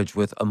average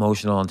with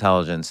emotional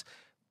intelligence?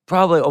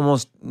 Probably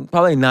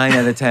 9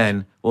 out of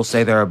 10 will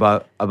say they're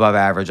above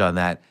average on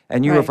that.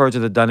 And you refer to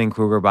the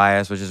Dunning-Kruger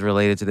bias, which is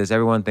related to this.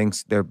 Everyone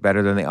thinks they're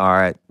better than they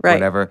are at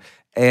whatever.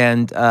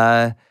 And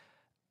how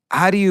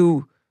do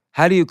you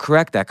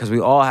correct that? Because we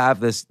all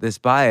have this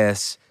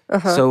bias.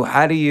 So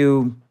how do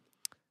you?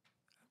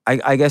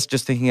 I guess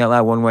just thinking out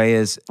loud, one way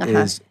is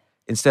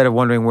instead of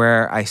wondering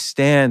where I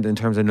stand in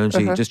terms of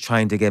Nunchi, just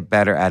trying to get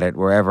better at it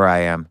wherever I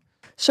am.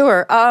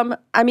 Sure.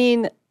 I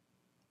mean,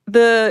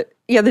 the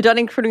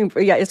Dunning-Kruger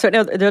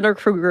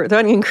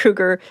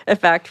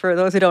effect, for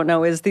those who don't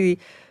know, is the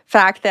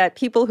fact that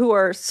people who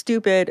are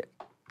stupid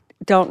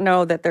don't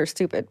know that they're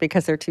stupid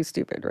because they're too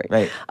stupid, right?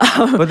 Right.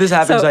 But this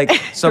happens like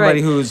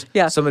somebody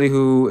somebody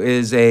who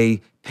is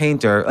a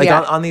painter, like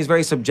on these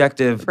very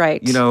subjective,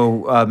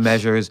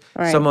 measures.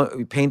 Right.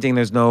 Someone painting,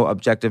 there's no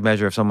objective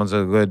measure if someone's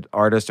a good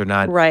artist or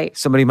not. Right.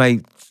 Somebody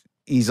might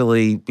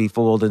easily be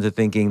fooled into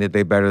thinking that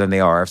they're better than they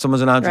are. If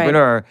someone's an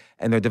entrepreneur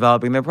and they're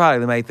developing their product,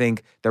 they might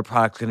think their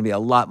product's going to be a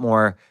lot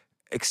more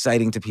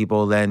exciting to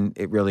people than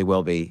it really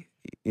will be.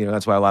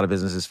 That's why a lot of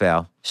businesses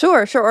fail.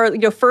 Sure.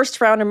 Or first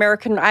round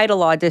American Idol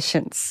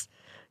auditions.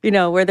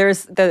 Where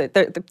there's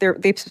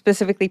they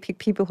specifically pick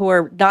people who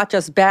are not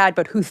just bad,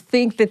 but who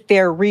think that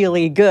they're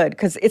really good.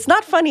 Because it's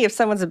not funny if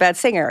someone's a bad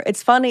singer.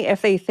 It's funny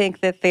if they think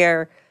that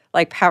they're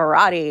like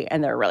Pavarotti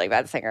and they're a really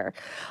bad singer.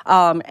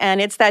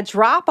 And it's that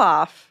drop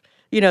off,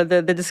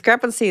 the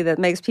discrepancy that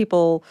makes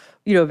people,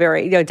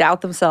 very,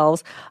 doubt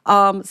themselves.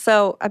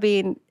 So, I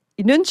mean,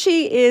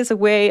 Nunchi is a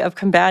way of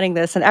combating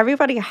this, and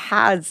everybody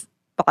has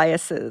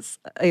biases.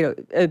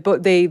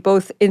 They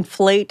both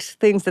inflate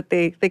things that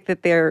they think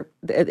that they're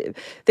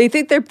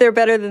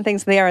better than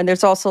things they are, and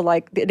there's also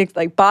like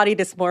body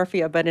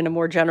dysmorphia, but in a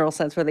more general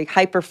sense, where they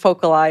hyper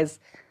focalize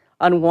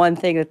on one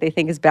thing that they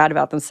think is bad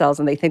about themselves,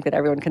 and they think that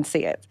everyone can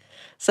see it.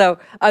 So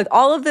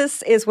all of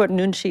this is what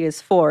Nunchi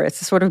is for. It's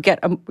to sort of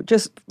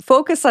just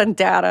focus on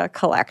data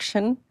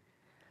collection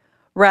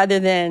rather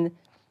than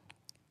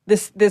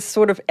this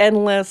sort of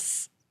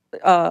endless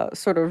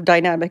sort of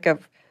dynamic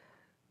of.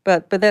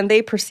 But then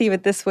they perceive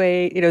it this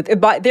way,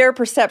 by their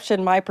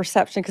perception, my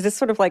perception, because it's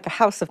sort of like a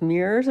house of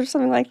mirrors or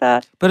something like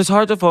that. But it's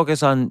hard to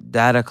focus on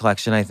data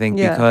collection, I think,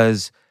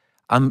 because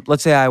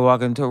let's say I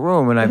walk into a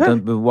room, and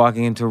I've been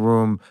walking into a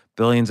room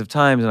billions of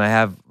times, and I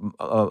have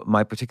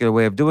my particular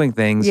way of doing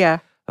things. Yeah.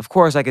 Of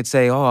course, I could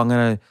say, I'm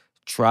going to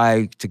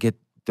try to get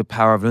the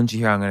power of Nunchi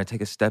here. I'm going to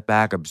take a step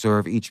back,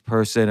 observe each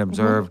person,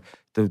 observe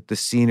the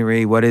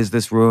scenery. What is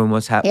this room?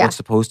 What's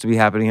supposed to be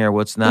happening here?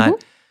 What's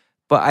not?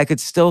 But I could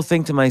still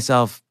think to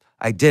myself,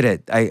 I did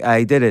it.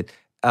 I did it.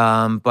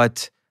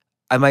 But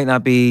I might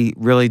not be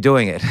really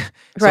doing it.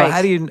 So Right.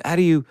 how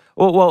do you?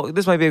 Well,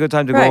 this might be a good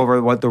time to Right. go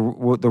over what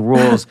the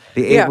rules,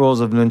 the 8 Yeah. rules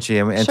of Nunchi,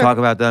 and Sure. talk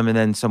about them, and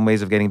then some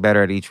ways of getting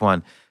better at each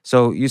one.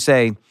 So you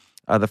say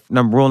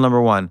rule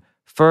number 1: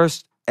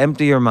 first,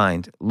 empty your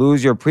mind,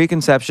 lose your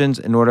preconceptions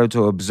in order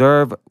to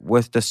observe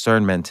with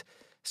discernment.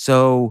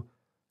 So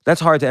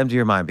that's hard to empty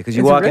your mind because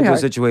you It's walk really into a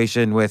hard.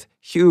 situation with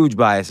huge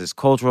biases,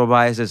 cultural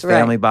biases, Right.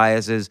 family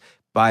biases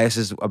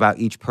about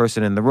each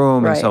person in the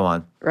room, and so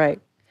on. Right.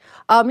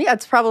 Yeah,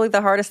 it's probably the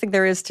hardest thing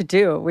there is to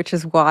do, which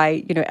is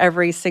why,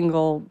 every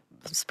single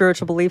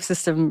spiritual belief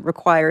system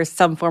requires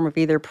some form of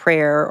either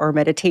prayer or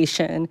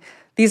meditation.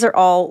 These are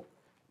all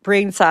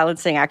brain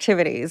silencing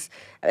activities,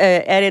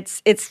 and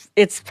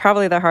it's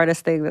probably the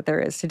hardest thing that there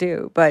is to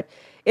do. But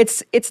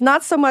it's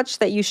not so much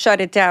that you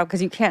shut it down,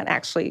 because you can't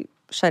actually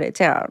shut it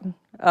down.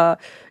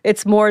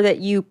 It's more that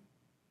you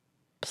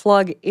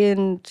plug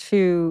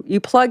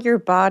your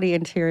body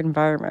into your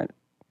environment.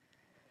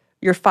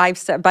 Your by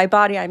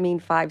body, I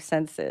mean 5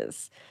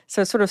 senses.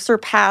 So sort of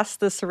surpass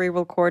the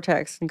cerebral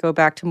cortex and go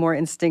back to more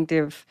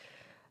instinctive,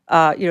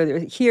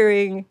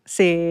 hearing,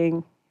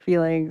 seeing,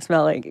 feeling,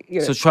 smelling.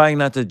 So trying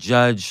not to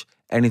judge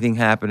anything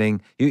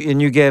happening.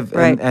 You give,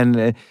 Right.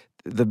 and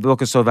the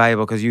book is so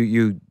valuable because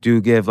you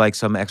do give like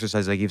some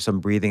exercises, like you give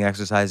some breathing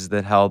exercises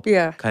that help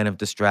Yeah. kind of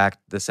distract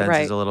the senses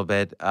Right. a little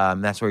bit.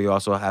 That's where you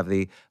also have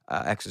the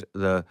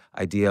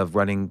idea of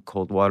running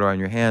cold water on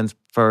your hands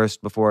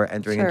first before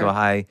entering into a Sure.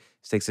 high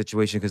stake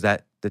situation, because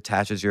that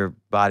detaches your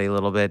body a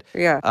little bit.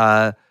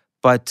 Yeah.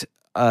 But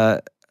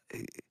I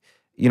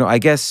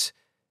guess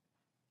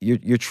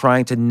you're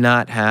trying to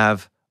not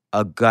have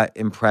a gut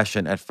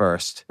impression at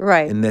first.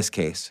 Right. In this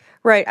case.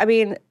 Right. I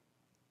mean,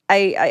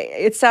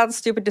 it sounds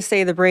stupid to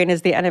say the brain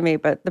is the enemy,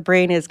 but the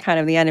brain is kind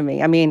of the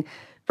enemy. I mean,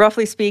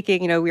 roughly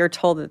speaking, we are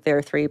told that there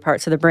are 3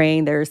 parts of the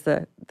brain. There's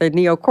the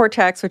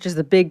neocortex, which is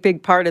the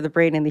big part of the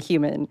brain in the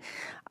human.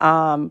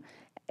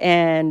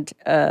 And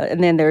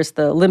then there's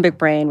the limbic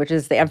brain, which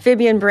is the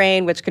amphibian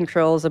brain, which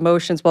controls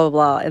emotions, blah, blah,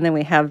 blah. And then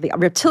we have the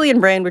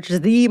reptilian brain, which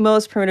is the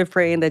most primitive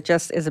brain that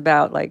just is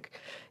about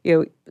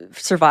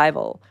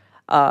survival.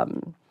 As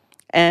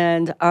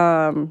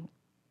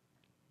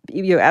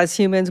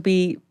humans,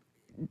 we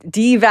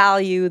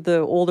devalue the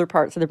older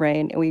parts of the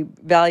brain, and we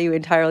value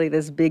entirely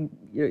this big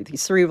the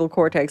cerebral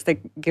cortex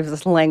that gives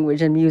us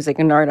language and music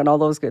and art and all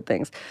those good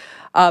things.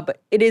 But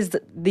it is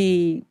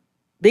the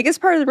biggest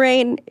part of the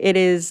brain. It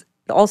is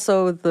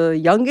also the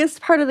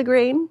youngest part of the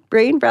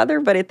brain,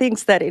 but it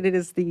thinks that it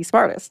is the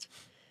smartest.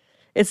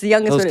 It's the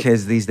youngest. Those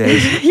kids these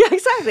days. Yeah,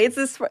 exactly.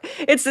 It's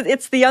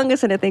the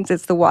youngest, and it thinks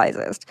it's the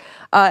wisest.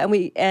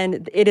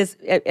 It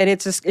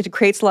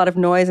creates a lot of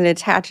noise, and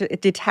it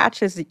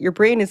detaches. Your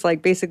brain is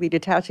like basically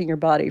detaching your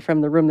body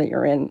from the room that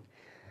you're in,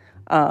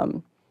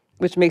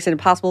 which makes it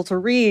impossible to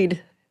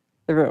read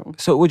the room.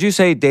 So would you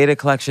say data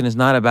collection is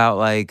not about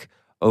like,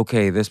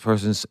 okay, this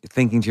person's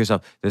thinking to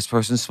yourself, this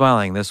person's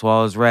smiling, this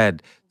wall is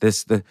red,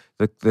 the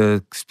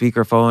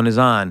speaker phone is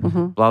on,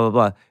 blah blah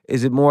blah.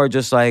 Is it more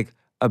just like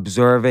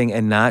observing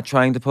and not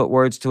trying to put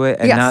words to it,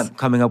 and Yes. not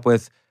coming up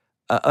with,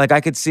 like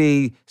I could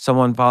see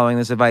someone following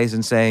this advice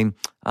and saying,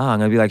 I'm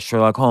going to be like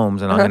Sherlock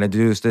Holmes and I'm going to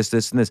do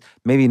this, and this.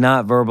 Maybe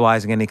not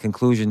verbalizing any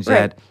conclusions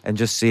yet, and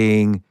just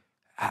seeing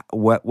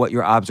what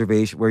your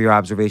observation, where your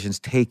observations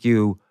take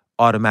you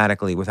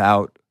automatically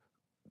without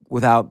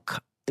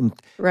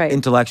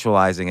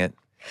intellectualizing it.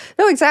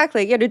 No,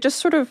 exactly. Yeah, to just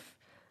sort of,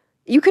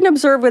 you can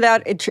observe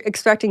without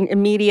expecting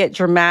immediate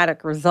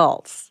dramatic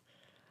results.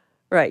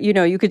 Right.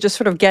 You could just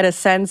sort of get a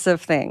sense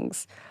of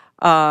things.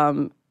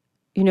 When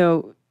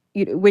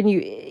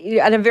you,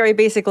 at a very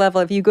basic level,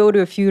 if you go to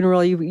a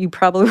funeral, you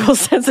probably will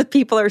sense that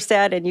people are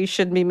sad and you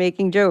shouldn't be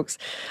making jokes.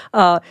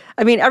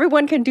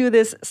 Everyone can do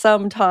this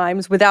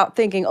sometimes without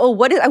thinking, I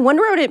wonder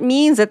what it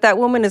means that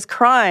woman is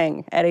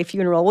crying at a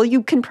funeral. Well,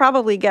 you can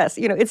probably guess.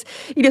 So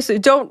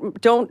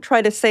don't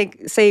try to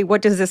say,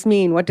 what does this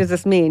mean? What does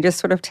this mean? Just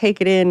sort of take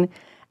it in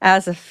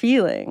as a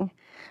feeling.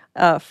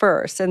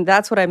 First, and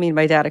that's what I mean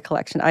by data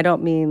collection. I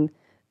don't mean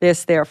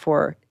this,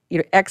 therefore,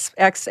 X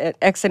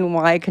and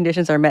Y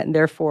conditions are met, and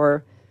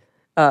therefore,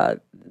 it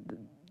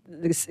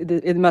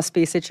must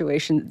be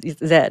situation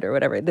Z or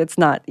whatever. That's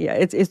not. Yeah,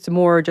 it's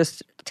more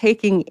just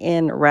taking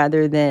in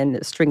rather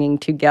than stringing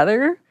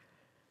together.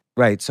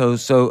 Right.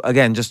 So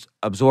again, just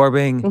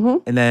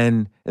absorbing, and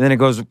then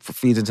it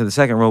feeds into the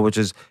second rule, which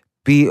is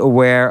be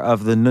aware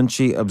of the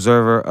Nunchi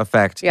observer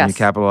effect. Yes. And you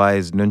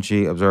capitalize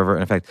Nunchi observer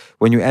and effect.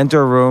 When you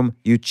enter a room,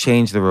 you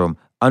change the room.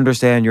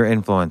 Understand your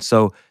influence.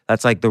 So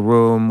that's like the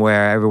room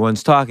where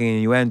everyone's talking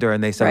and you enter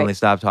and they suddenly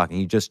stop talking.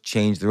 You just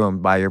change the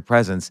room by your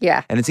presence.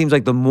 Yeah. And it seems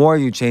like the more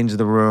you change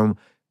the room,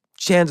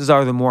 chances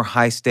are the more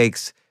high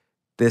stakes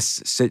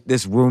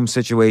this room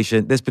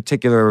situation, this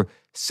particular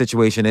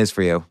situation is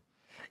for you.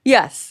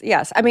 Yes.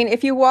 I mean,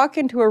 if you walk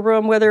into a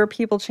room, whether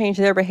people change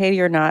their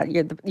behavior or not,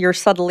 you're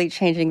subtly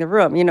changing the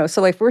room.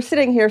 So like, if we're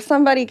sitting here,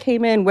 somebody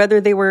came in, whether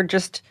they were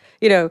just,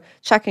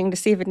 checking to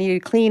see if it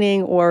needed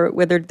cleaning or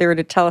whether they were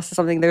to tell us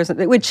something.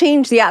 It would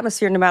change the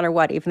atmosphere no matter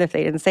what, even if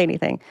they didn't say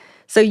anything.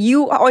 So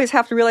you always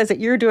have to realize that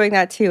you're doing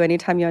that too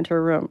anytime you enter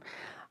a room.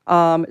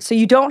 So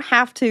you don't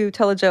have to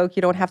tell a joke.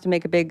 You don't have to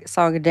make a big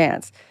song and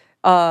dance.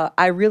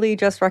 I really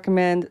just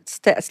recommend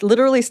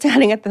literally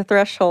standing at the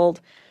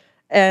threshold.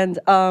 And,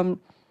 one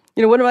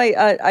of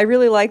I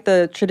really like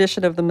the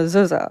tradition of the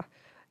mezuzah.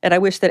 And I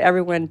wish that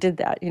everyone did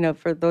that.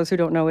 For those who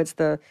don't know, it's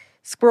the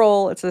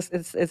scroll. It's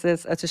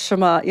a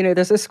shema.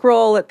 There's a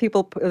scroll that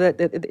people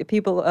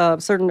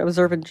certain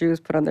observant Jews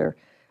put on their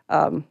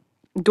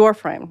door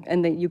frame,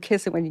 and then you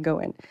kiss it when you go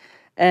in.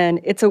 And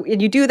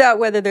and you do that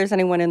whether there's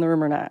anyone in the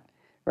room or not,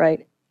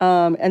 right?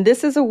 And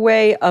this is a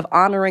way of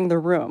honoring the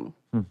room,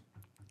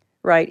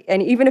 right?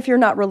 And even if you're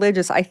not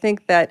religious, I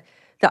think that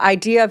the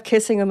idea of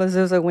kissing a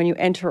mezuzah when you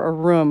enter a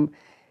room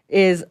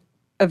is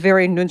a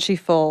very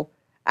nunchi-ful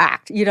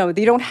act. You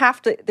don't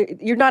have to,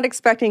 you're not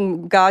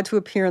expecting God to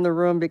appear in the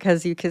room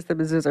because you kiss the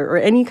mezuzah or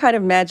any kind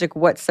of magic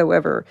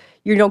whatsoever.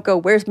 You don't go,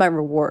 where's my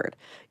reward?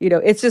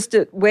 It's just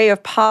a way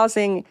of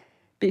pausing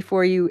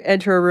before you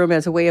enter a room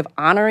as a way of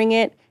honoring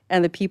it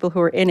and the people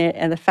who are in it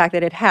and the fact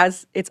that it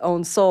has its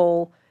own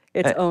soul,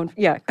 its own,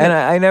 yeah. And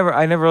I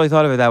never really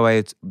thought of it that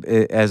way.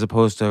 As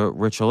opposed to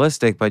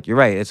ritualistic, but you're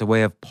right. It's a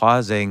way of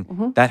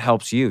pausing that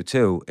helps you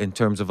too in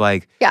terms of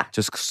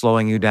just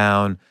slowing you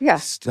down,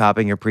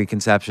 stopping your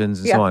preconceptions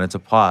and so on. It's a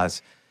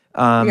pause.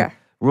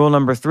 Rule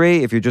number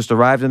 3: if you just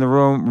arrived in the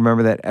room,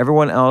 remember that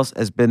everyone else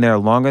has been there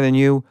longer than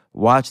you.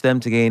 Watch them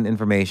to gain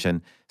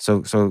information.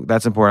 So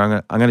that's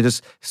important. I'm gonna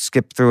just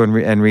skip through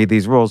and read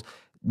these rules.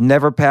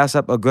 Never pass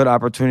up a good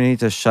opportunity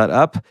to shut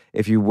up.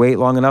 If you wait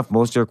long enough,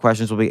 most of your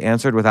questions will be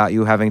answered without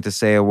you having to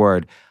say a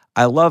word.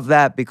 I love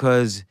that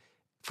because,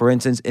 for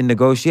instance, in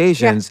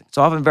negotiations, it's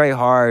often very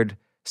hard.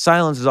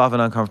 Silence is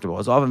often uncomfortable.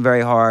 It's often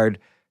very hard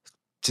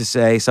to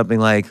say something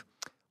like,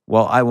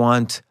 well, I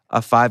want a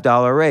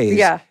 $5 raise.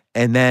 Yeah.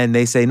 And then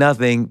they say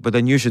nothing, but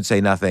then you should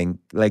say nothing,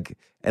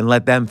 and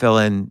let them fill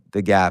in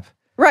the gap.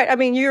 Right. I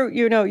mean,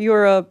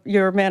 you're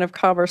a man of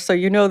commerce, so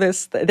you know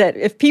this, that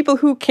if people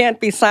who can't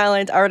be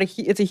silent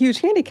it's a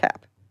huge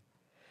handicap,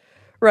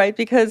 right?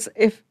 Because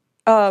if,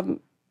 I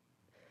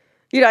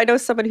know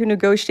somebody who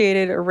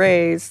negotiated a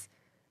raise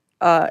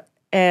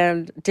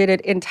and did it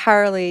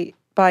entirely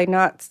by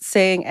not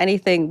saying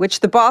anything,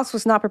 which the boss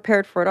was not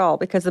prepared for at all,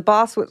 because the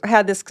boss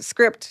had this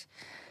script,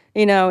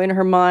 in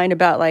her mind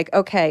about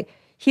okay,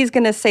 he's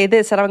going to say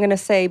this, and I'm going to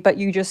say, but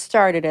you just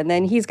started. And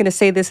then he's going to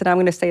say this, and I'm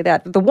going to say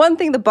that. But the one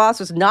thing the boss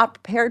was not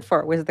prepared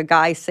for was the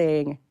guy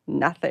saying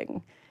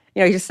nothing.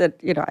 He just said,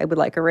 I would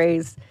like a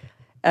raise.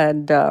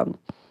 And so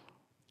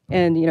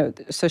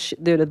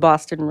the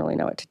boss didn't really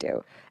know what to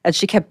do. And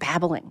she kept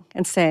babbling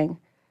and saying,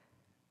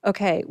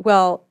 okay,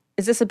 well,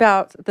 is this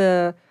about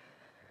the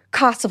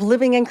cost of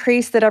living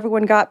increase that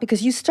everyone got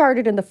because you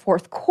started in the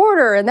fourth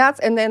quarter and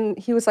then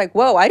he was like,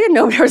 whoa, I didn't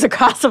know there was a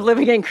cost of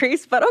living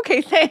increase, but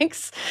okay,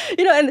 thanks.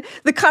 And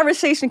the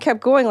conversation kept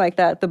going like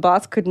that. The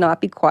boss could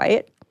not be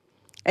quiet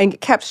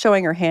and kept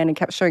showing her hand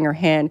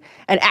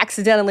and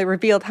accidentally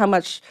revealed how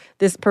much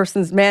this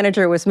person's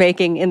manager was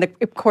making in the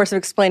course of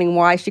explaining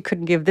why she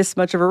couldn't give this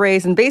much of a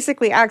raise, and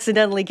basically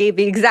accidentally gave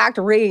the exact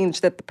range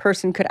that the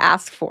person could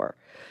ask for.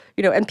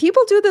 And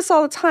people do this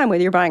all the time,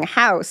 whether you're buying a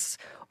house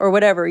or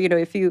whatever.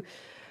 If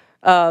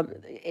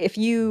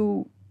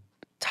you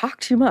talk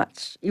too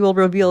much, you will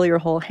reveal your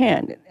whole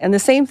hand. And the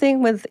same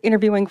thing with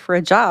interviewing for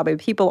a job. And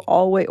people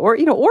always, or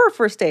a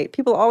first date,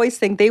 people always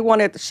think they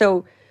want to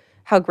show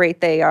how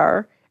great they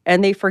are,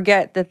 and they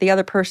forget that the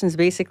other person is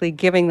basically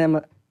giving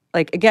them,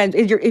 again,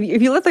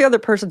 if you let the other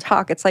person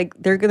talk, it's like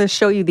they're going to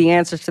show you the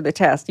answers to the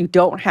test. You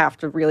don't have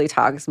to really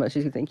talk as much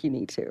as you think you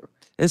need to.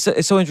 It's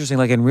so interesting.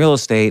 Like in real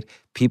estate,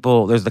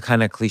 there's the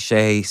kind of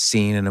cliche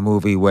scene in a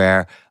movie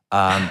where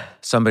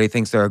somebody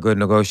thinks they're a good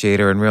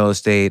negotiator in real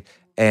estate,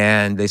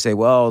 and they say,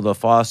 well, the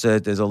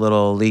faucet is a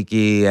little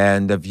leaky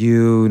and the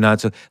view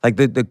not so,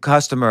 the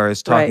customer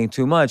is talking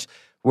too much,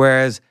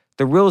 whereas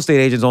the real estate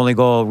agent's only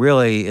goal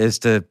really is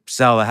to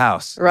sell the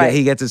house. Right.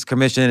 He gets his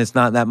commission. It's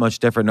not that much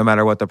different no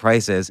matter what the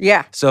price is.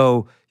 Yeah.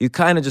 So you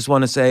kind of just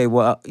want to say,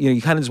 well, you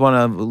kind of just want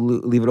to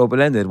leave it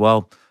open-ended.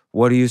 Well,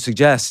 what do you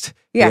suggest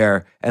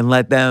here? And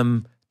let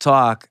them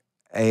talk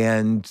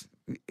and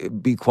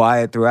be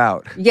quiet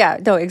throughout. Yeah,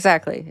 no,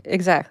 exactly.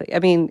 I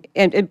mean,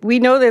 and we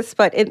know this,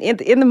 but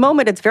in the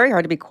moment, it's very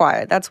hard to be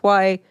quiet. That's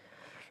why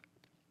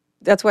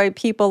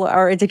people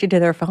are addicted to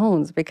their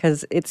phones,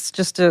 because it's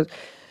just a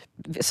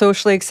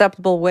socially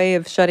acceptable way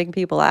of shutting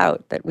people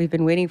out that we've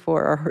been waiting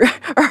for.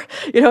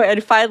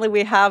 And finally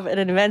we have an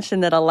invention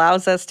that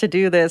allows us to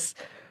do this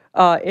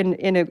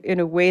in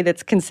a way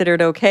that's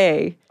considered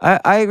okay.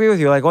 I agree with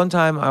you. One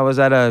time I was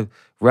at a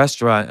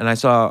restaurant and I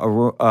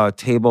saw a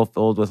table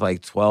filled with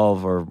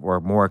 12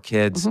 or more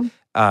kids,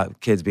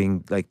 kids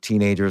being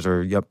teenagers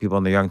or people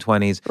in their young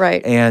 20s.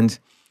 Right. And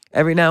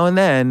every now and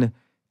then,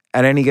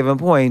 at any given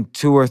point,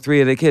 2 or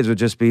 3 of the kids would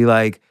just be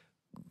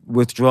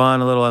withdrawn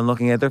a little and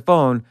looking at their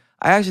phone.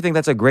 I actually think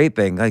that's a great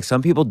thing. Like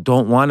some people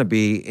don't want to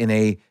be in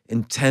a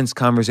intense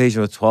conversation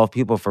with 12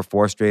 people for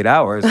 4 straight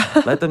hours.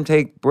 Let them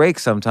take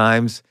breaks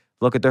sometimes.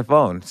 Look at their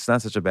phone. It's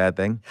not such a bad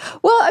thing.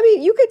 Well, I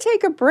mean, you could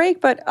take a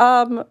break, but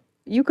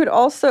you could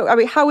also, I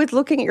mean, how is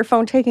looking at your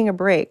phone taking a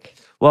break?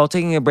 Well,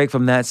 taking a break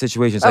from that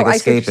situation is like I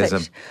see what you're escapism.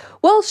 saying.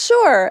 Well,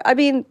 sure. I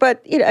mean,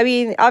 but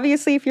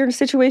obviously, if you're in a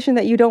situation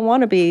that you don't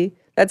want to be,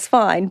 that's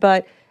fine.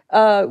 But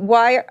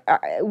why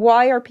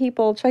are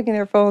people checking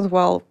their phones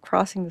while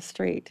crossing the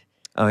street?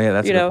 Oh yeah,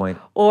 that's a good point.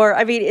 Or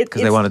I mean,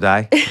 Because they want to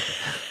die.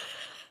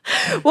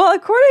 Well,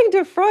 according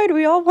to Freud,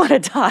 we all want to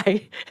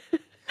die.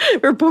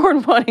 We're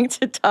born wanting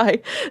to die,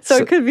 so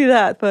it could be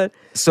that. But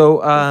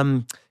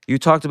you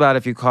talked about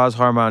if you cause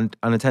harm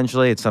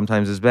unintentionally, it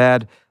sometimes is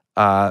bad.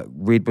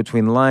 Read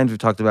between the lines. We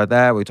talked about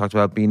that. We talked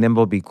about be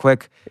nimble, be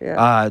quick.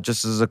 Yeah.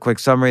 Just as a quick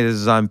summary, this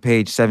is on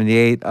page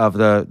 78 of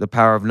the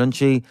Power of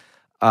Nunchi,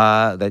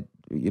 that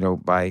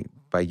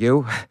by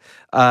you,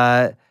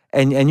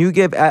 and you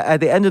give at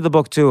the end of the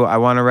book too. I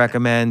want to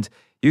recommend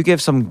you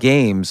give some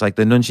games like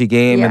the Nunchi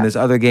game and this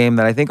other game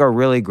that I think are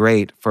really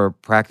great for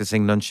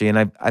practicing Nunchi.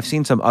 And I've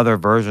seen some other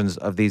versions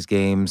of these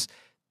games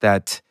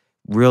that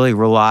really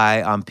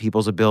rely on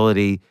people's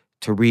ability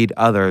to read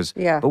others.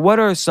 Yeah. But what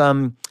are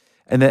some?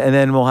 And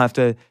then we'll have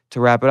to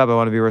wrap it up. I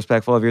want to be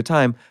respectful of your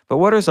time. But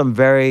what are some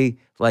very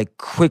like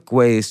quick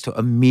ways to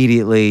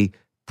immediately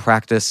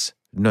practice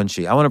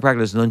Nunchi? I want to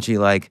practice Nunchi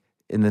like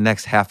in the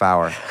next half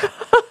hour.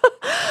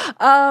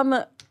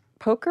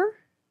 Poker?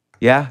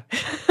 Yeah.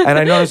 And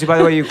I noticed, by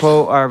the way, you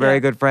quote our very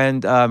good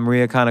friend,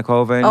 Maria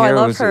Konnikova in here. I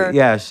love her.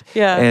 Yeah.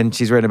 And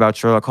she's written about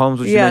Sherlock Holmes,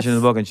 which you mentioned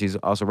in the book, and she's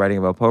also writing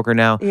about poker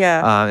now.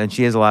 Yeah. And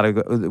she has a lot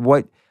of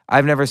what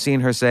I've never seen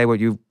her say what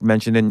you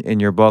mentioned in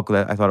your book.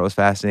 That I thought it was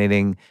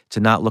fascinating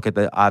to not look at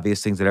the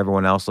obvious things that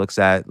everyone else looks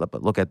at,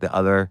 but look at the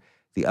other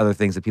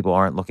things that people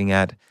aren't looking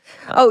at.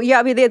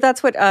 I mean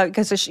that's what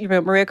because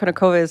Maria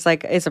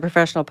Konnikova is a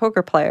professional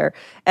poker player,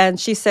 and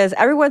she says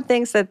everyone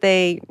thinks that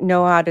they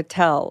know how to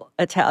tell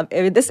a tell.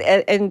 I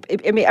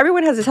mean,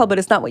 everyone has a tell, but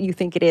it's not what you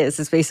think it is.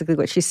 Is basically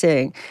what she's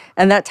saying,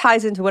 and that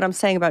ties into what I'm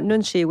saying about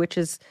Nunchi, which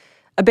is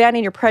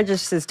abandon your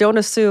prejudices. Don't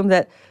assume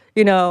that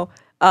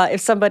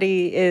if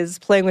somebody is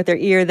playing with their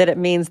ear that it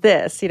means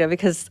this,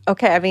 because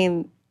I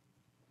mean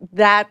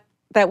that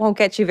won't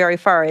get you very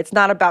far. It's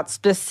not about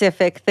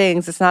specific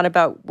things. It's not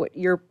about what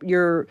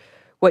you're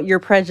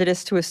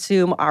prejudiced to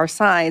assume are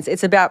signs.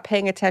 It's about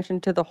paying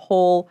attention to the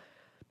whole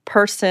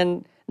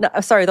person. No,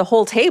 sorry, the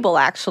whole table,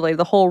 actually,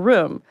 the whole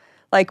room.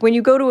 Like when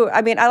you go to,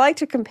 I mean, I like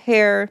to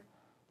compare,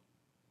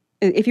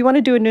 if you want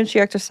to do a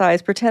Nunchi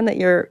exercise, pretend that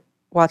you're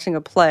watching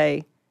a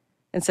play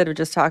instead of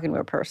just talking to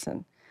a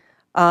person.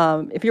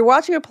 If you're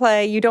watching a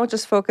play, you don't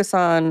just focus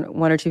on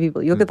one or two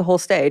people. You look at the whole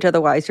stage.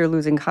 Otherwise, you're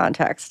losing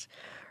context.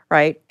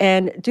 Right,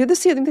 and do the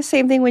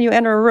same thing when you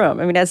enter a room.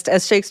 I mean,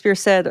 as Shakespeare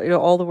said,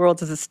 all the world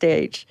is a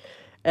stage,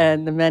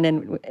 and the men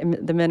and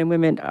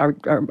women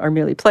are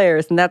merely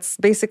players. And that's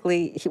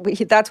basically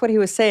that's what he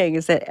was saying,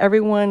 is that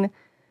everyone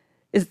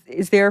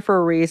is there for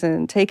a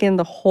reason. Take in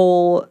the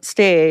whole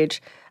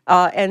stage,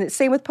 and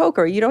same with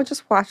poker. You don't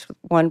just watch what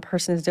one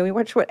person is doing. You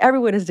watch what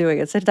everyone is doing.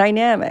 It's a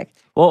dynamic.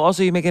 Well,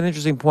 also you make an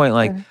interesting point.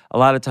 Like a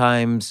lot of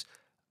times,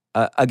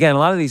 again, a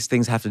lot of these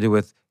things have to do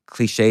with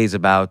cliches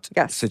about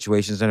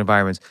situations and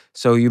environments.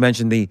 So you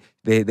mentioned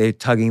they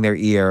tugging their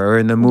ear, or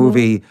in the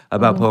movie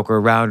about poker,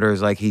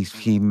 Rounders, like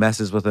he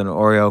messes with an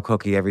Oreo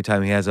cookie every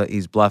time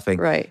he's bluffing.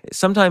 Right.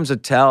 Sometimes a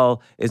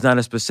tell is not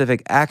a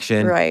specific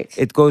action. Right.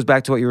 It goes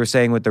back to what you were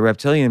saying with the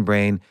reptilian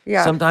brain.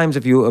 Yeah. Sometimes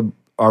if you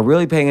are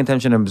really paying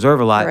attention and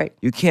observe a lot,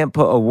 you can't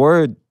put a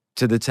word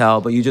to the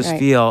tell, but you just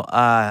feel,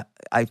 I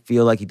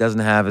feel like he doesn't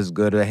have as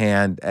good a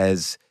hand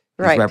as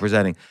he's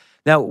representing.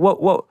 Now,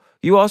 what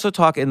you also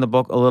talk in the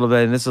book a little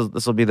bit, and this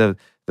will be the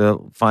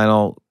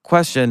final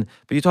question,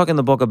 but you talk in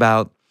the book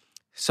about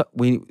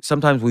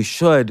sometimes we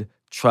should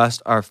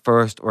trust our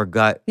first or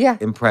gut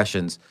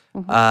impressions.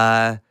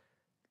 And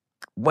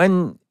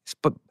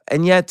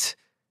yet,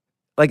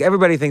 like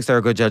everybody thinks they're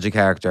a good judge of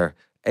character,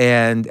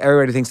 and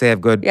everybody thinks they have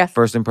good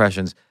first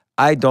impressions.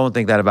 I don't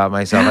think that about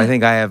myself. I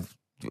think I have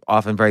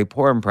often very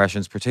poor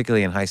impressions,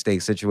 particularly in high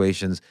stakes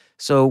situations.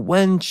 So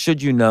when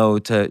should you know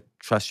to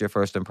trust your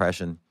first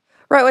impression?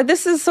 Right. Well,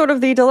 this is sort of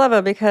the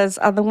dilemma, because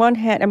on the one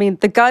hand, I mean,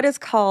 the gut is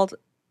called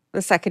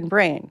the second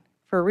brain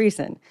for a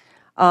reason.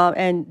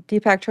 And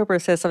Deepak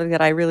Chopra says something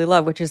that I really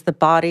love, which is the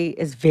body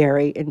is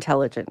very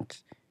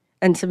intelligent.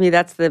 And to me,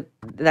 that's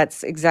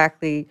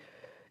exactly,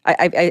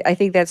 I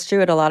think that's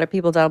true, and a lot of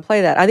people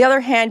downplay that. On the other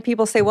hand,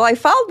 people say, well, I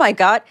followed my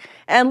gut,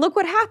 and look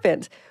what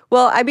happened.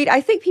 Well, I mean,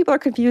 I think people are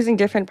confusing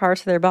different parts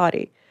of their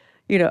body.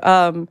 If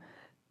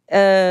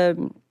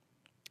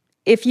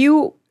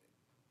you...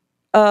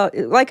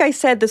 like I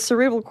said, the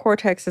cerebral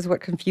cortex is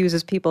what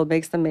confuses people,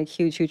 makes them make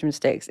huge, huge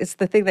mistakes. It's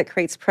the thing that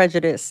creates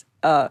prejudice,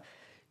 not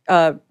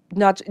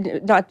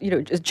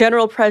just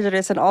general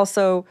prejudice, and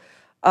also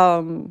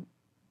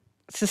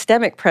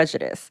systemic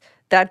prejudice.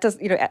 That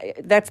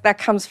that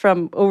comes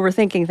from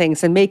overthinking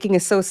things and making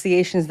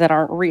associations that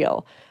aren't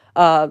real.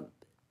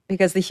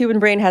 Because the human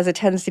brain has a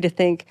tendency to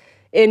think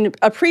in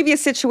a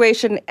previous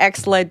situation,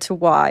 X led to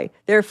Y.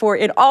 Therefore,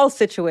 in all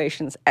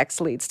situations, X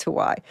leads to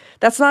Y.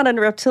 That's not a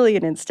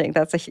reptilian instinct.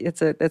 That's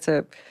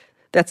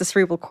a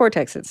cerebral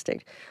cortex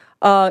instinct.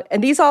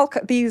 And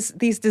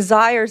these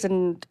desires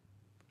and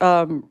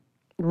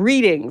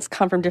readings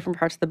come from different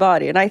parts of the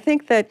body. And I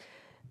think that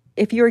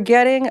if you're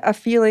getting a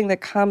feeling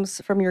that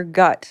comes from your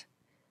gut,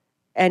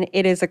 and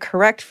it is a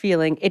correct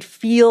feeling, it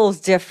feels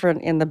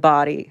different in the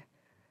body.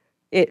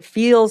 It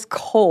feels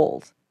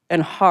cold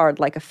and hard,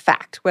 like a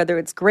fact, whether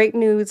it's great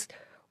news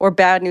or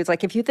bad news.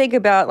 Like if you think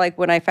about like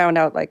when I found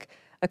out like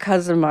a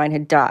cousin of mine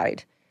had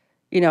died,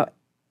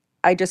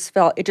 it just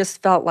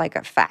felt like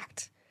a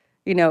fact,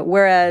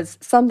 whereas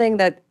something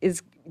that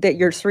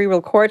your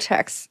cerebral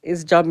cortex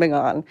is jumping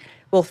on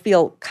will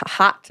feel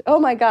hot. Oh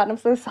my God, I'm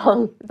so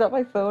sorry. Is that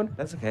my phone?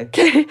 That's okay.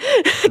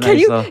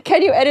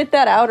 Can you edit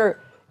that out or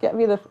get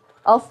me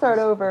I'll start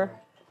over.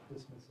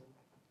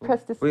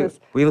 Press dismiss.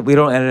 We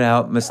don't edit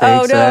out mistakes.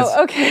 Oh, no. So that's,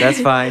 okay.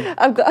 That's fine.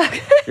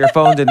 Your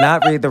phone did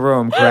not read the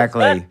room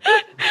correctly.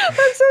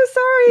 I'm so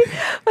sorry.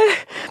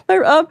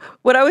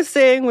 What I was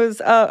saying was,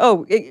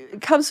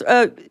 it comes.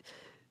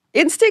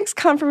 Instincts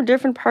come from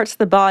different parts of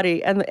the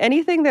body, and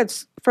anything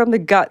that's from the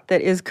gut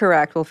that is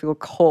correct will feel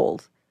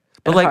cold.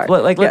 But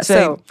let's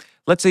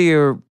say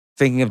you're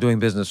thinking of doing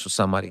business with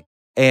somebody,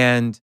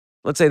 and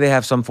let's say they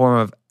have some form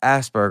of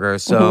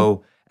Asperger's.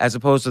 So as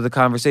opposed to the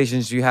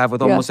conversations you have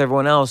with almost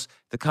everyone else,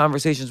 the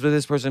conversations with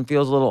this person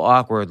feels a little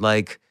awkward,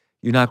 like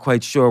you're not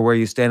quite sure where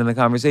you stand in the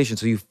conversation,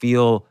 so you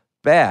feel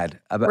bad.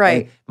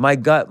 Right. My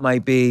gut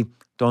might be,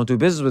 don't do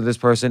business with this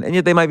person, and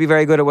yet they might be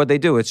very good at what they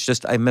do. It's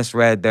just I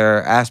misread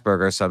their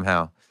Asperger's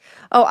somehow.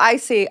 Oh, I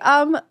see.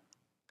 I'm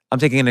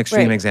taking an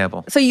extreme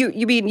example. So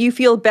you mean you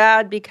feel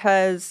bad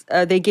because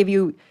they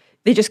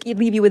just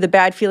leave you with a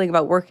bad feeling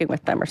about working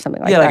with them or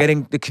something like that. Yeah, like I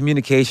think the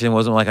communication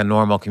wasn't like a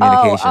normal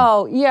communication.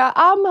 Oh, yeah.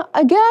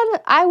 Again,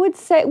 I would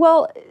say,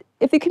 well,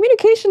 if the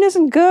communication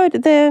isn't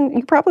good, then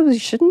you probably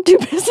shouldn't do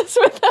business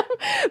with them.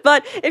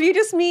 But if you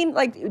just mean,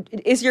 like,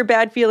 is your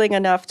bad feeling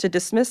enough to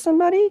dismiss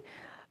somebody?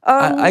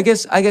 I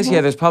guess, yeah,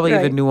 there's probably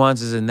even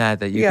nuances in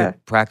that you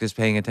could practice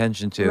paying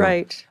attention to.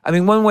 Right. I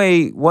mean,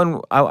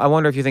 I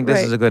wonder if you think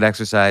this is a good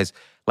exercise,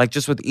 like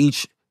just with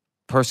each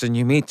person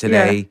you meet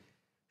today,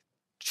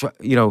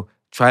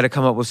 try to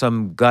come up with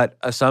some gut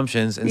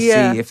assumptions and see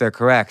if they're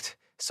correct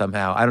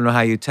somehow. I don't know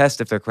how you test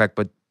if they're correct,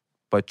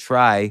 but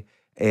try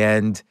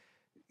and,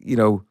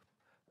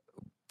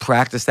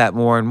 practice that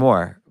more and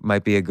more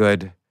might be a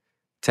good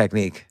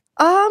technique.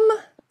 I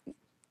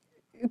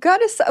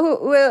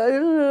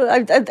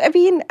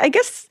mean, I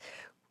guess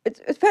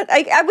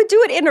I would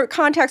do it in a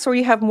context where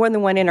you have more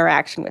than one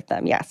interaction with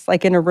them. Yes,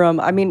 like in a room.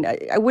 I mean,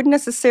 I wouldn't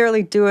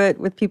necessarily do it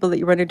with people that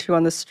you run into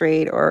on the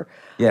street or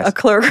a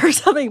clerk or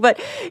something. But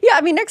yeah,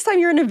 I mean, next time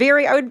you're in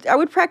I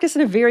would practice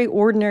in a very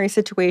ordinary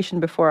situation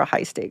before a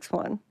high stakes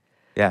one.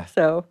 Yeah.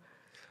 So.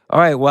 All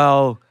right.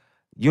 Well,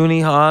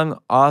 Euny Hong,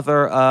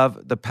 author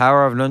of The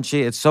Power of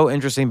Nunchi. It's so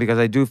interesting because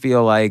I do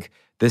feel like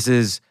this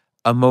is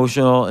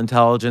emotional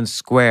intelligence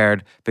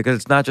squared, because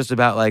it's not just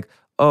about like,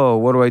 oh,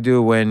 what do I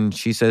do when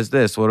she says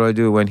this? What do I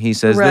do when he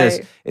says this?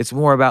 It's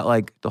more about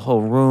like the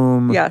whole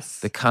room,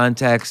 the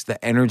context,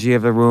 the energy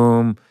of the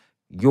room,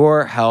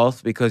 your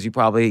health, because you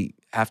probably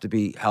have to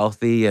be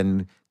healthy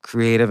and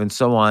creative and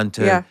so on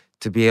to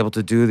be able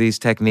to do these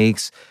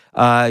techniques.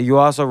 You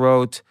also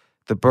wrote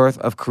The Birth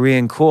of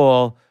Korean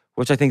Cool,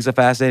 which I think is a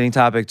fascinating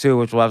topic too,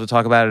 which we'll have to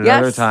talk about at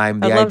another time.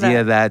 The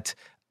idea that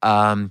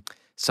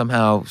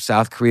somehow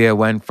South Korea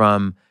went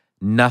from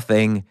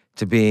nothing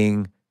to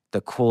being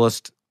the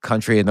coolest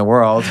country in the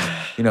world.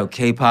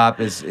 K-pop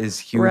is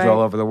huge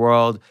all over the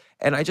world.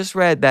 And I just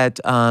read that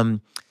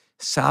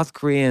South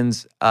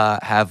Koreans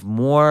have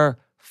more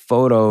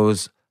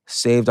photos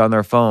saved on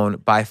their phone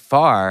by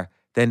far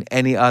than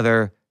any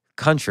other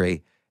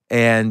country.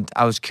 And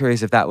I was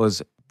curious if that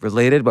was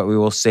related, but we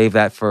will save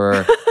that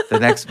for the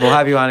next. We'll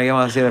have you on again.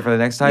 I'll save that for the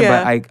next time.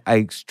 But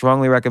I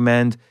strongly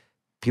recommend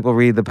people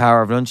read The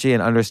Power of Nunchi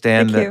and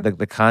understand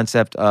the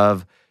concept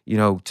of,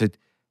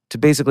 to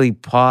basically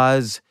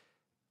pause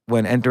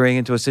when entering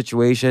into a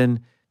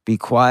situation, be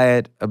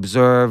quiet,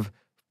 observe,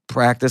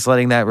 practice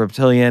letting that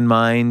reptilian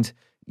mind,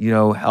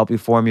 help you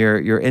form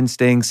your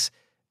instincts,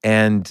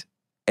 and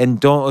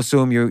don't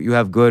assume you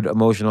have good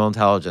emotional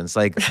intelligence.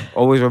 Like,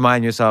 always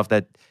remind yourself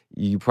that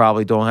you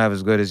probably don't have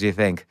as good as you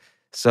think.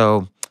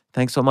 So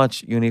thanks so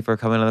much, Euny, for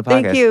coming on the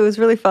podcast. Thank you. It was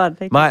really fun.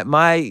 Thank you.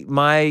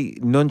 My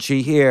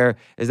nunchi here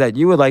is that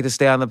you would like to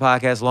stay on the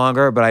podcast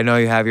longer, but I know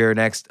you have your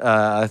next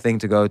thing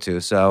to go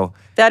to. So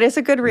that is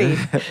a good read.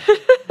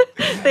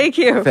 Thank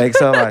you. Thanks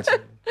so much.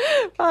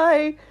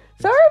 Bye.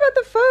 Sorry about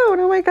the phone.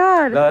 Oh my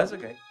God. No, that's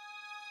okay.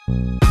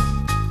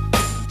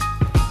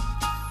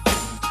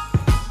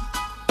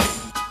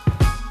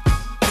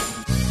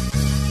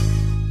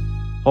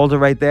 Hold it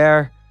right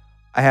there.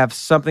 I have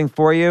something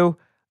for you.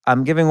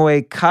 I'm giving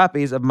away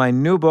copies of my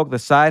new book, The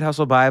Side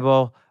Hustle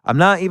Bible. I'm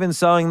not even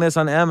selling this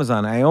on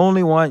Amazon. I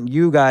only want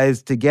you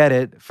guys to get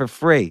it for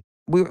free.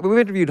 We've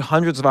interviewed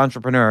hundreds of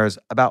entrepreneurs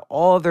about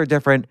all of their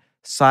different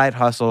side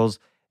hustles,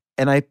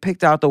 and I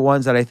picked out the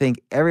ones that I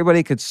think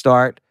everybody could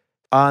start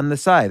on the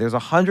side. There's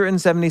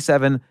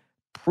 177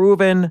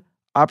 proven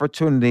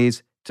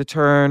opportunities to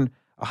turn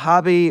a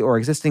hobby or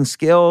existing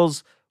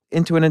skills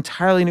into an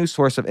entirely new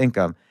source of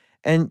income.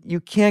 And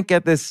you can't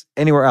get this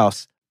anywhere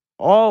else.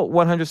 All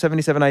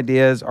 177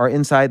 ideas are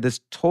inside this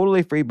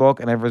totally free book,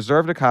 and I've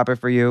reserved a copy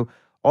for you.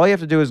 All you have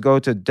to do is go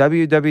to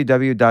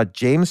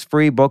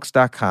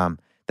www.jamesfreebooks.com.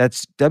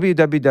 That's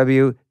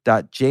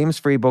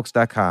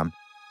www.jamesfreebooks.com.